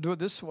just want to do it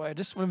this way. I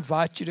just want to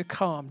invite you to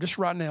come just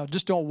right now.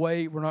 Just don't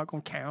wait. We're not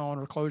going to count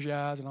or close your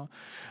eyes and all.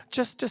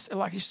 Just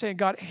like you're saying,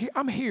 God,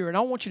 I'm here and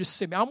I want you to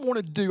see me. I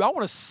want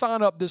to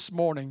sign up this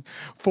morning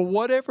for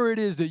whatever it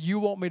is that you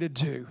want me to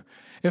do.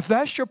 If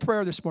that's your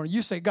prayer this morning,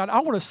 you say, God,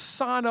 I want to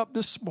sign up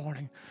this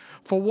morning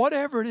for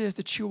whatever it is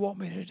that you want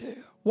me to do,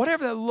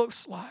 whatever that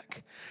looks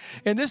like.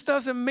 And this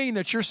doesn't mean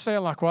that you're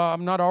saying like, well,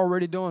 I'm not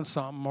already doing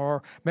something,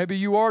 or maybe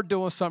you are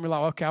doing something. You're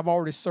like, okay, I'm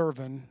already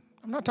serving.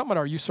 I'm not talking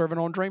about are you serving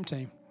on Dream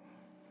Team.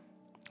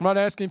 I'm not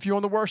asking if you're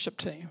on the worship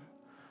team.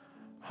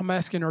 I'm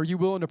asking, are you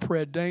willing to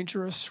pray a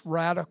dangerous,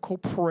 radical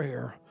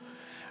prayer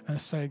and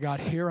say,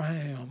 God, here I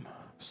am,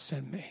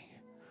 send me.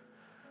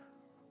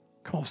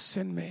 Come on,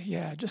 send me.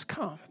 Yeah, just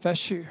come. If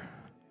that's you.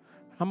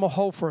 I'm going to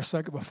hold for a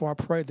second before I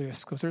pray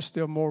this because there's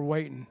still more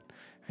waiting.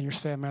 And you're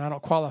saying, man, I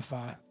don't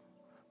qualify.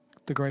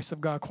 The grace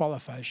of God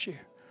qualifies you.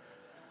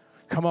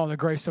 Come on, the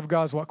grace of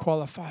God is what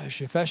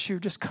qualifies you. If that's you,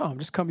 just come.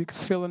 Just come. You can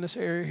fill in this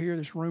area here,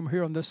 this room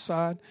here on this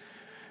side.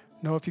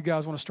 Know if you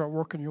guys want to start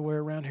working your way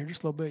around here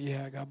just a little bit.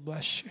 Yeah, God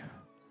bless you.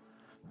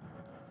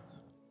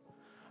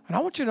 And I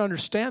want you to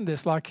understand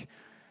this. Like,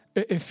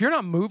 if you're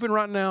not moving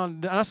right now,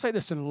 and I say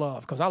this in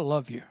love because I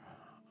love you.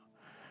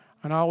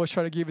 And I always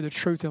try to give you the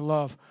truth in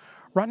love.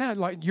 Right now,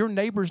 like your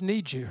neighbors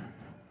need you.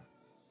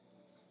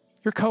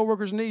 Your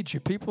coworkers need you.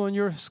 People in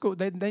your school,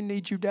 they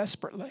need you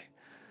desperately.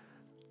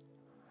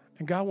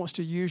 And God wants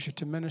to use you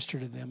to minister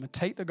to them and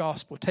take the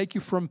gospel, take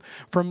you from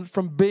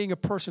being a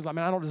person, I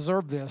mean, I don't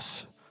deserve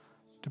this,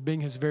 to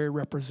being his very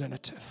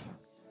representative.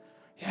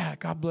 Yeah,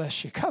 God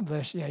bless you. God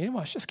bless you. Yeah, you know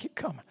what? Just keep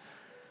coming.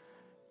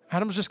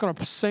 Adam's just going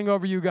to sing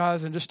over you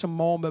guys in just a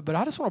moment, but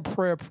I just want to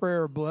pray a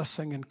prayer of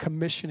blessing and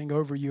commissioning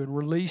over you and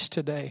release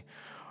today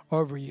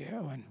over you.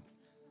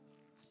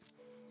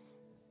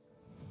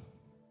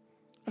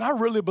 And I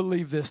really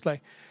believe this,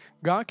 like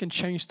God can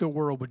change the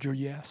world with your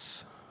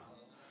yes.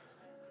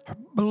 I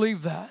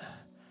believe that.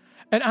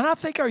 And I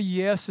think our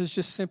yes is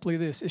just simply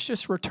this. It's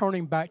just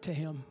returning back to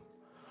him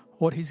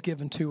what he's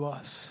given to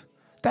us.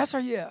 That's our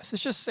yes.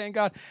 It's just saying,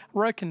 God, I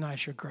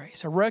recognize your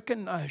grace. I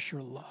recognize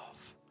your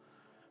love.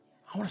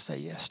 I want to say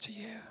yes to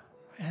you.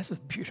 Man, this is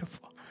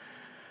beautiful.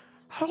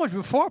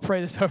 Before I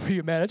pray this over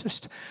you, man,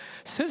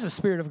 says the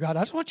Spirit of God,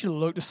 I just want you to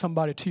look to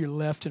somebody to your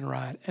left and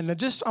right. And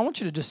I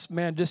want you to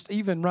just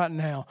even right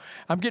now,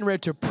 I'm getting ready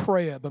to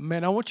pray it, but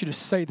man, I want you to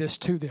say this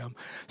to them.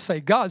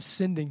 Say, God's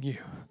sending you.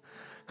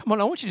 Come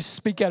on, I want you to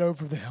speak out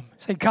over them.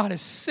 Say, God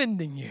is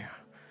sending you.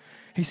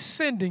 He's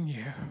sending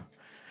you.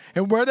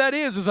 And where that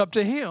is up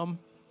to him.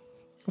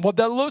 What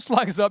that looks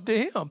like is up to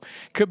him.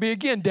 Could be,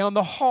 again, down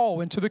the hall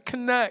into the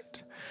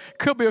Connect.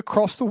 Could be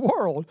across the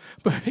world.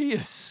 But he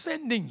is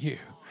sending you.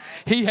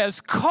 He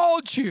has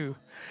called you.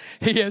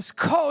 He has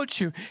called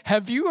you.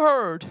 Have you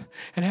heard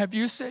and have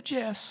you said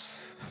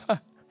yes?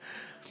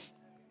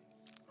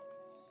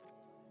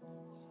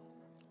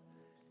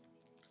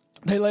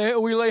 We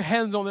lay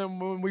hands on them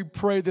when we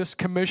pray this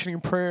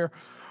commissioning prayer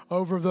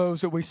over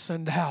those that we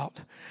send out.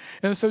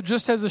 And so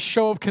just as a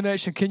show of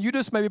connection, can you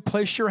just maybe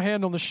place your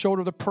hand on the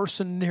shoulder of the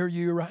person near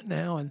you right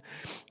now? And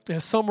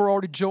some are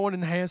already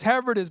joining hands,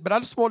 however it is. But I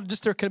just wanted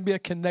there can be a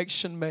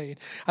connection made.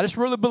 I just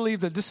really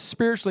believe that this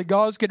spiritually,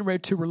 God's getting ready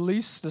to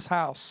release this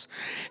house.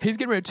 He's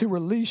getting ready to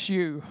release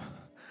you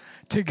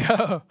to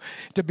go,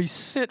 to be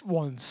sent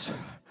ones.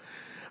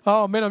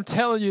 Oh, man, I'm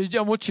telling you,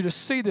 I want you to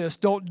see this.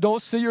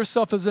 Don't see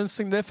yourself as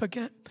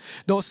insignificant.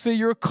 Don't see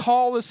your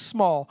call as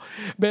small.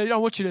 But I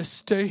want you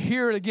to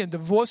hear it again. The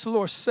voice of the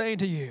Lord saying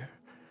to you,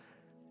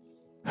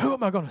 who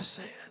am I going to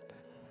send?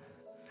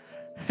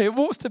 It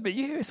wants to be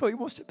you. It's what he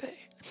wants to be.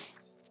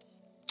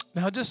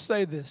 Now, just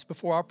say this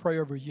before I pray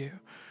over you.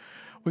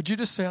 Would you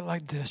just say it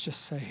like this?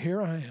 Just say,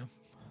 here I am.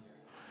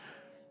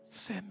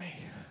 Send me.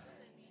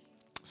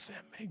 Send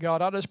me.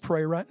 God, I just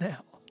pray right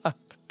now.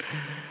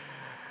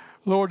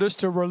 Lord, just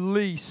to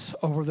release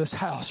over this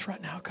house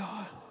right now,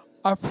 God.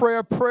 I pray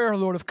a prayer,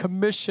 Lord, of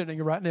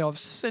commissioning right now, of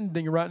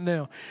sending right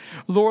now.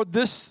 Lord,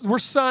 we're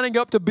signing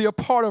up to be a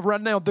part of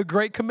right now the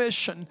Great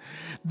Commission.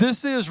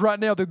 This is right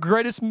now the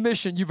greatest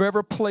mission you've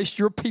ever placed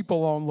your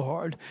people on,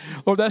 Lord.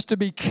 Lord, that's to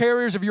be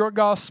carriers of your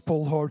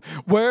gospel, Lord.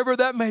 Wherever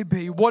that may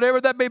be,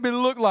 whatever that may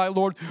look like,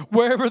 Lord,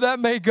 wherever that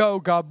may go,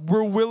 God,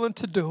 we're willing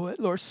to do it.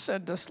 Lord,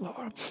 send us,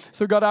 Lord.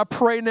 So, God, I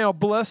pray now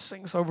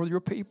blessings over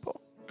your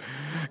people.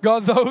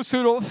 God, those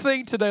who don't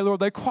think today, Lord,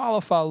 they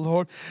qualify,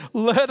 Lord.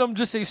 Let them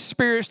just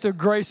experience the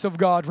grace of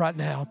God right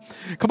now.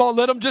 Come on,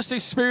 let them just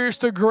experience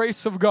the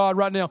grace of God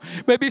right now.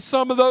 Maybe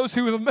some of those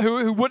who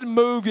wouldn't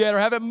move yet or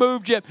haven't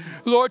moved yet,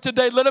 Lord,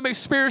 today, let them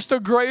experience the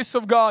grace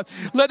of God.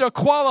 Let the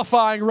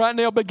qualifying right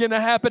now begin to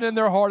happen in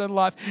their heart and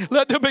life.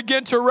 Let them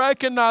begin to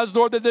recognize,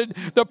 Lord,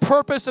 that the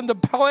purpose and the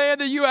plan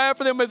that you have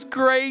for them is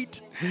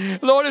great.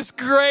 Lord, it's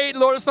great.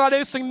 Lord, it's not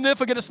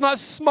insignificant. It's not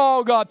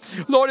small, God.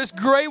 Lord, it's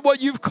great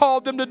what you've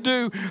called them to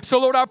do.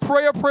 So, Lord, I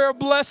pray a prayer of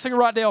blessing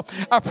right now.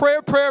 I pray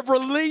a prayer of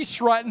release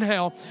right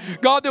now.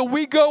 God, that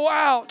we go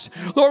out.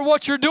 Lord,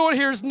 what you're doing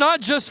here is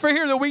not just for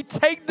here, that we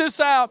take this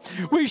out.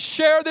 We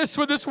share this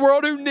with this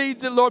world who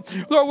needs it, Lord.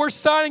 Lord, we're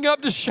signing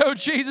up to show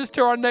Jesus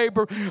to our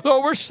neighbor.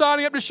 Lord, we're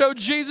signing up to show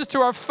Jesus to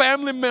our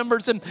family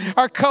members and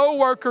our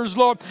co-workers,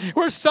 Lord.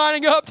 We're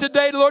signing up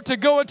today, Lord, to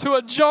go into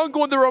a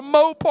jungle in the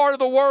remote part of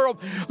the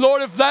world.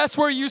 Lord, if that's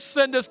where you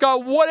send us,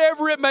 God,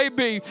 whatever it may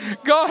be,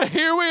 God,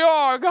 here we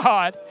are,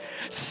 God.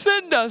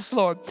 Send us,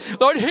 Lord.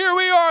 Lord, here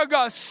we are,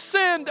 God.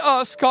 Send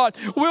us, God.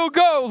 We'll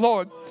go,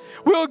 Lord.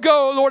 We'll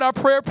go, Lord. I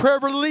pray a prayer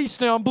of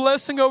release now. I'm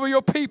blessing over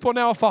your people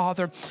now,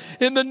 Father.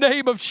 In the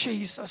name of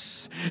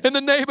Jesus. In the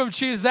name of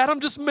Jesus.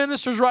 Adam just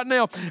ministers right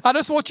now. I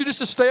just want you just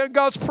to stay in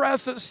God's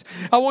presence.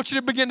 I want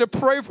you to begin to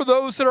pray for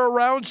those that are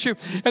around you.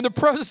 And the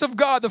presence of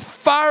God, the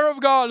fire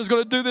of God is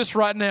going to do this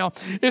right now.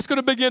 It's going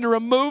to begin to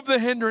remove the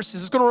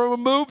hindrances. It's going to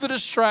remove the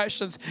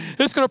distractions.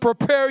 It's going to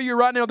prepare you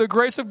right now. The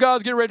grace of God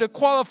is getting ready to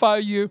qualify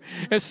you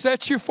and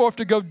set you forth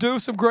to go do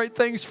some great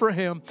things for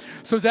Him.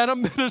 So as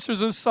Adam ministers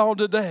this song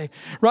today,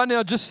 right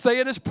now, just stay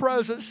in His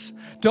presence.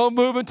 Don't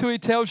move until He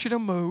tells you to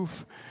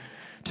move.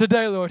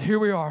 Today, Lord, here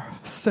we are.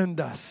 Send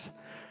us.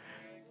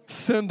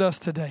 Send us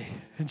today.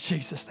 In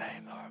Jesus'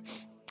 name, Lord.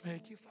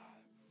 Thank you, Father.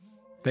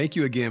 Thank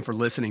you again for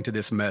listening to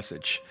this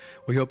message.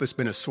 We hope it's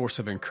been a source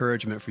of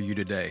encouragement for you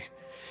today.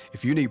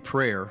 If you need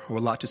prayer or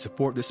would like to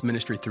support this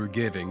ministry through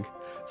giving,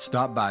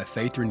 stop by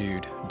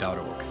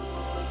faithrenewed.org.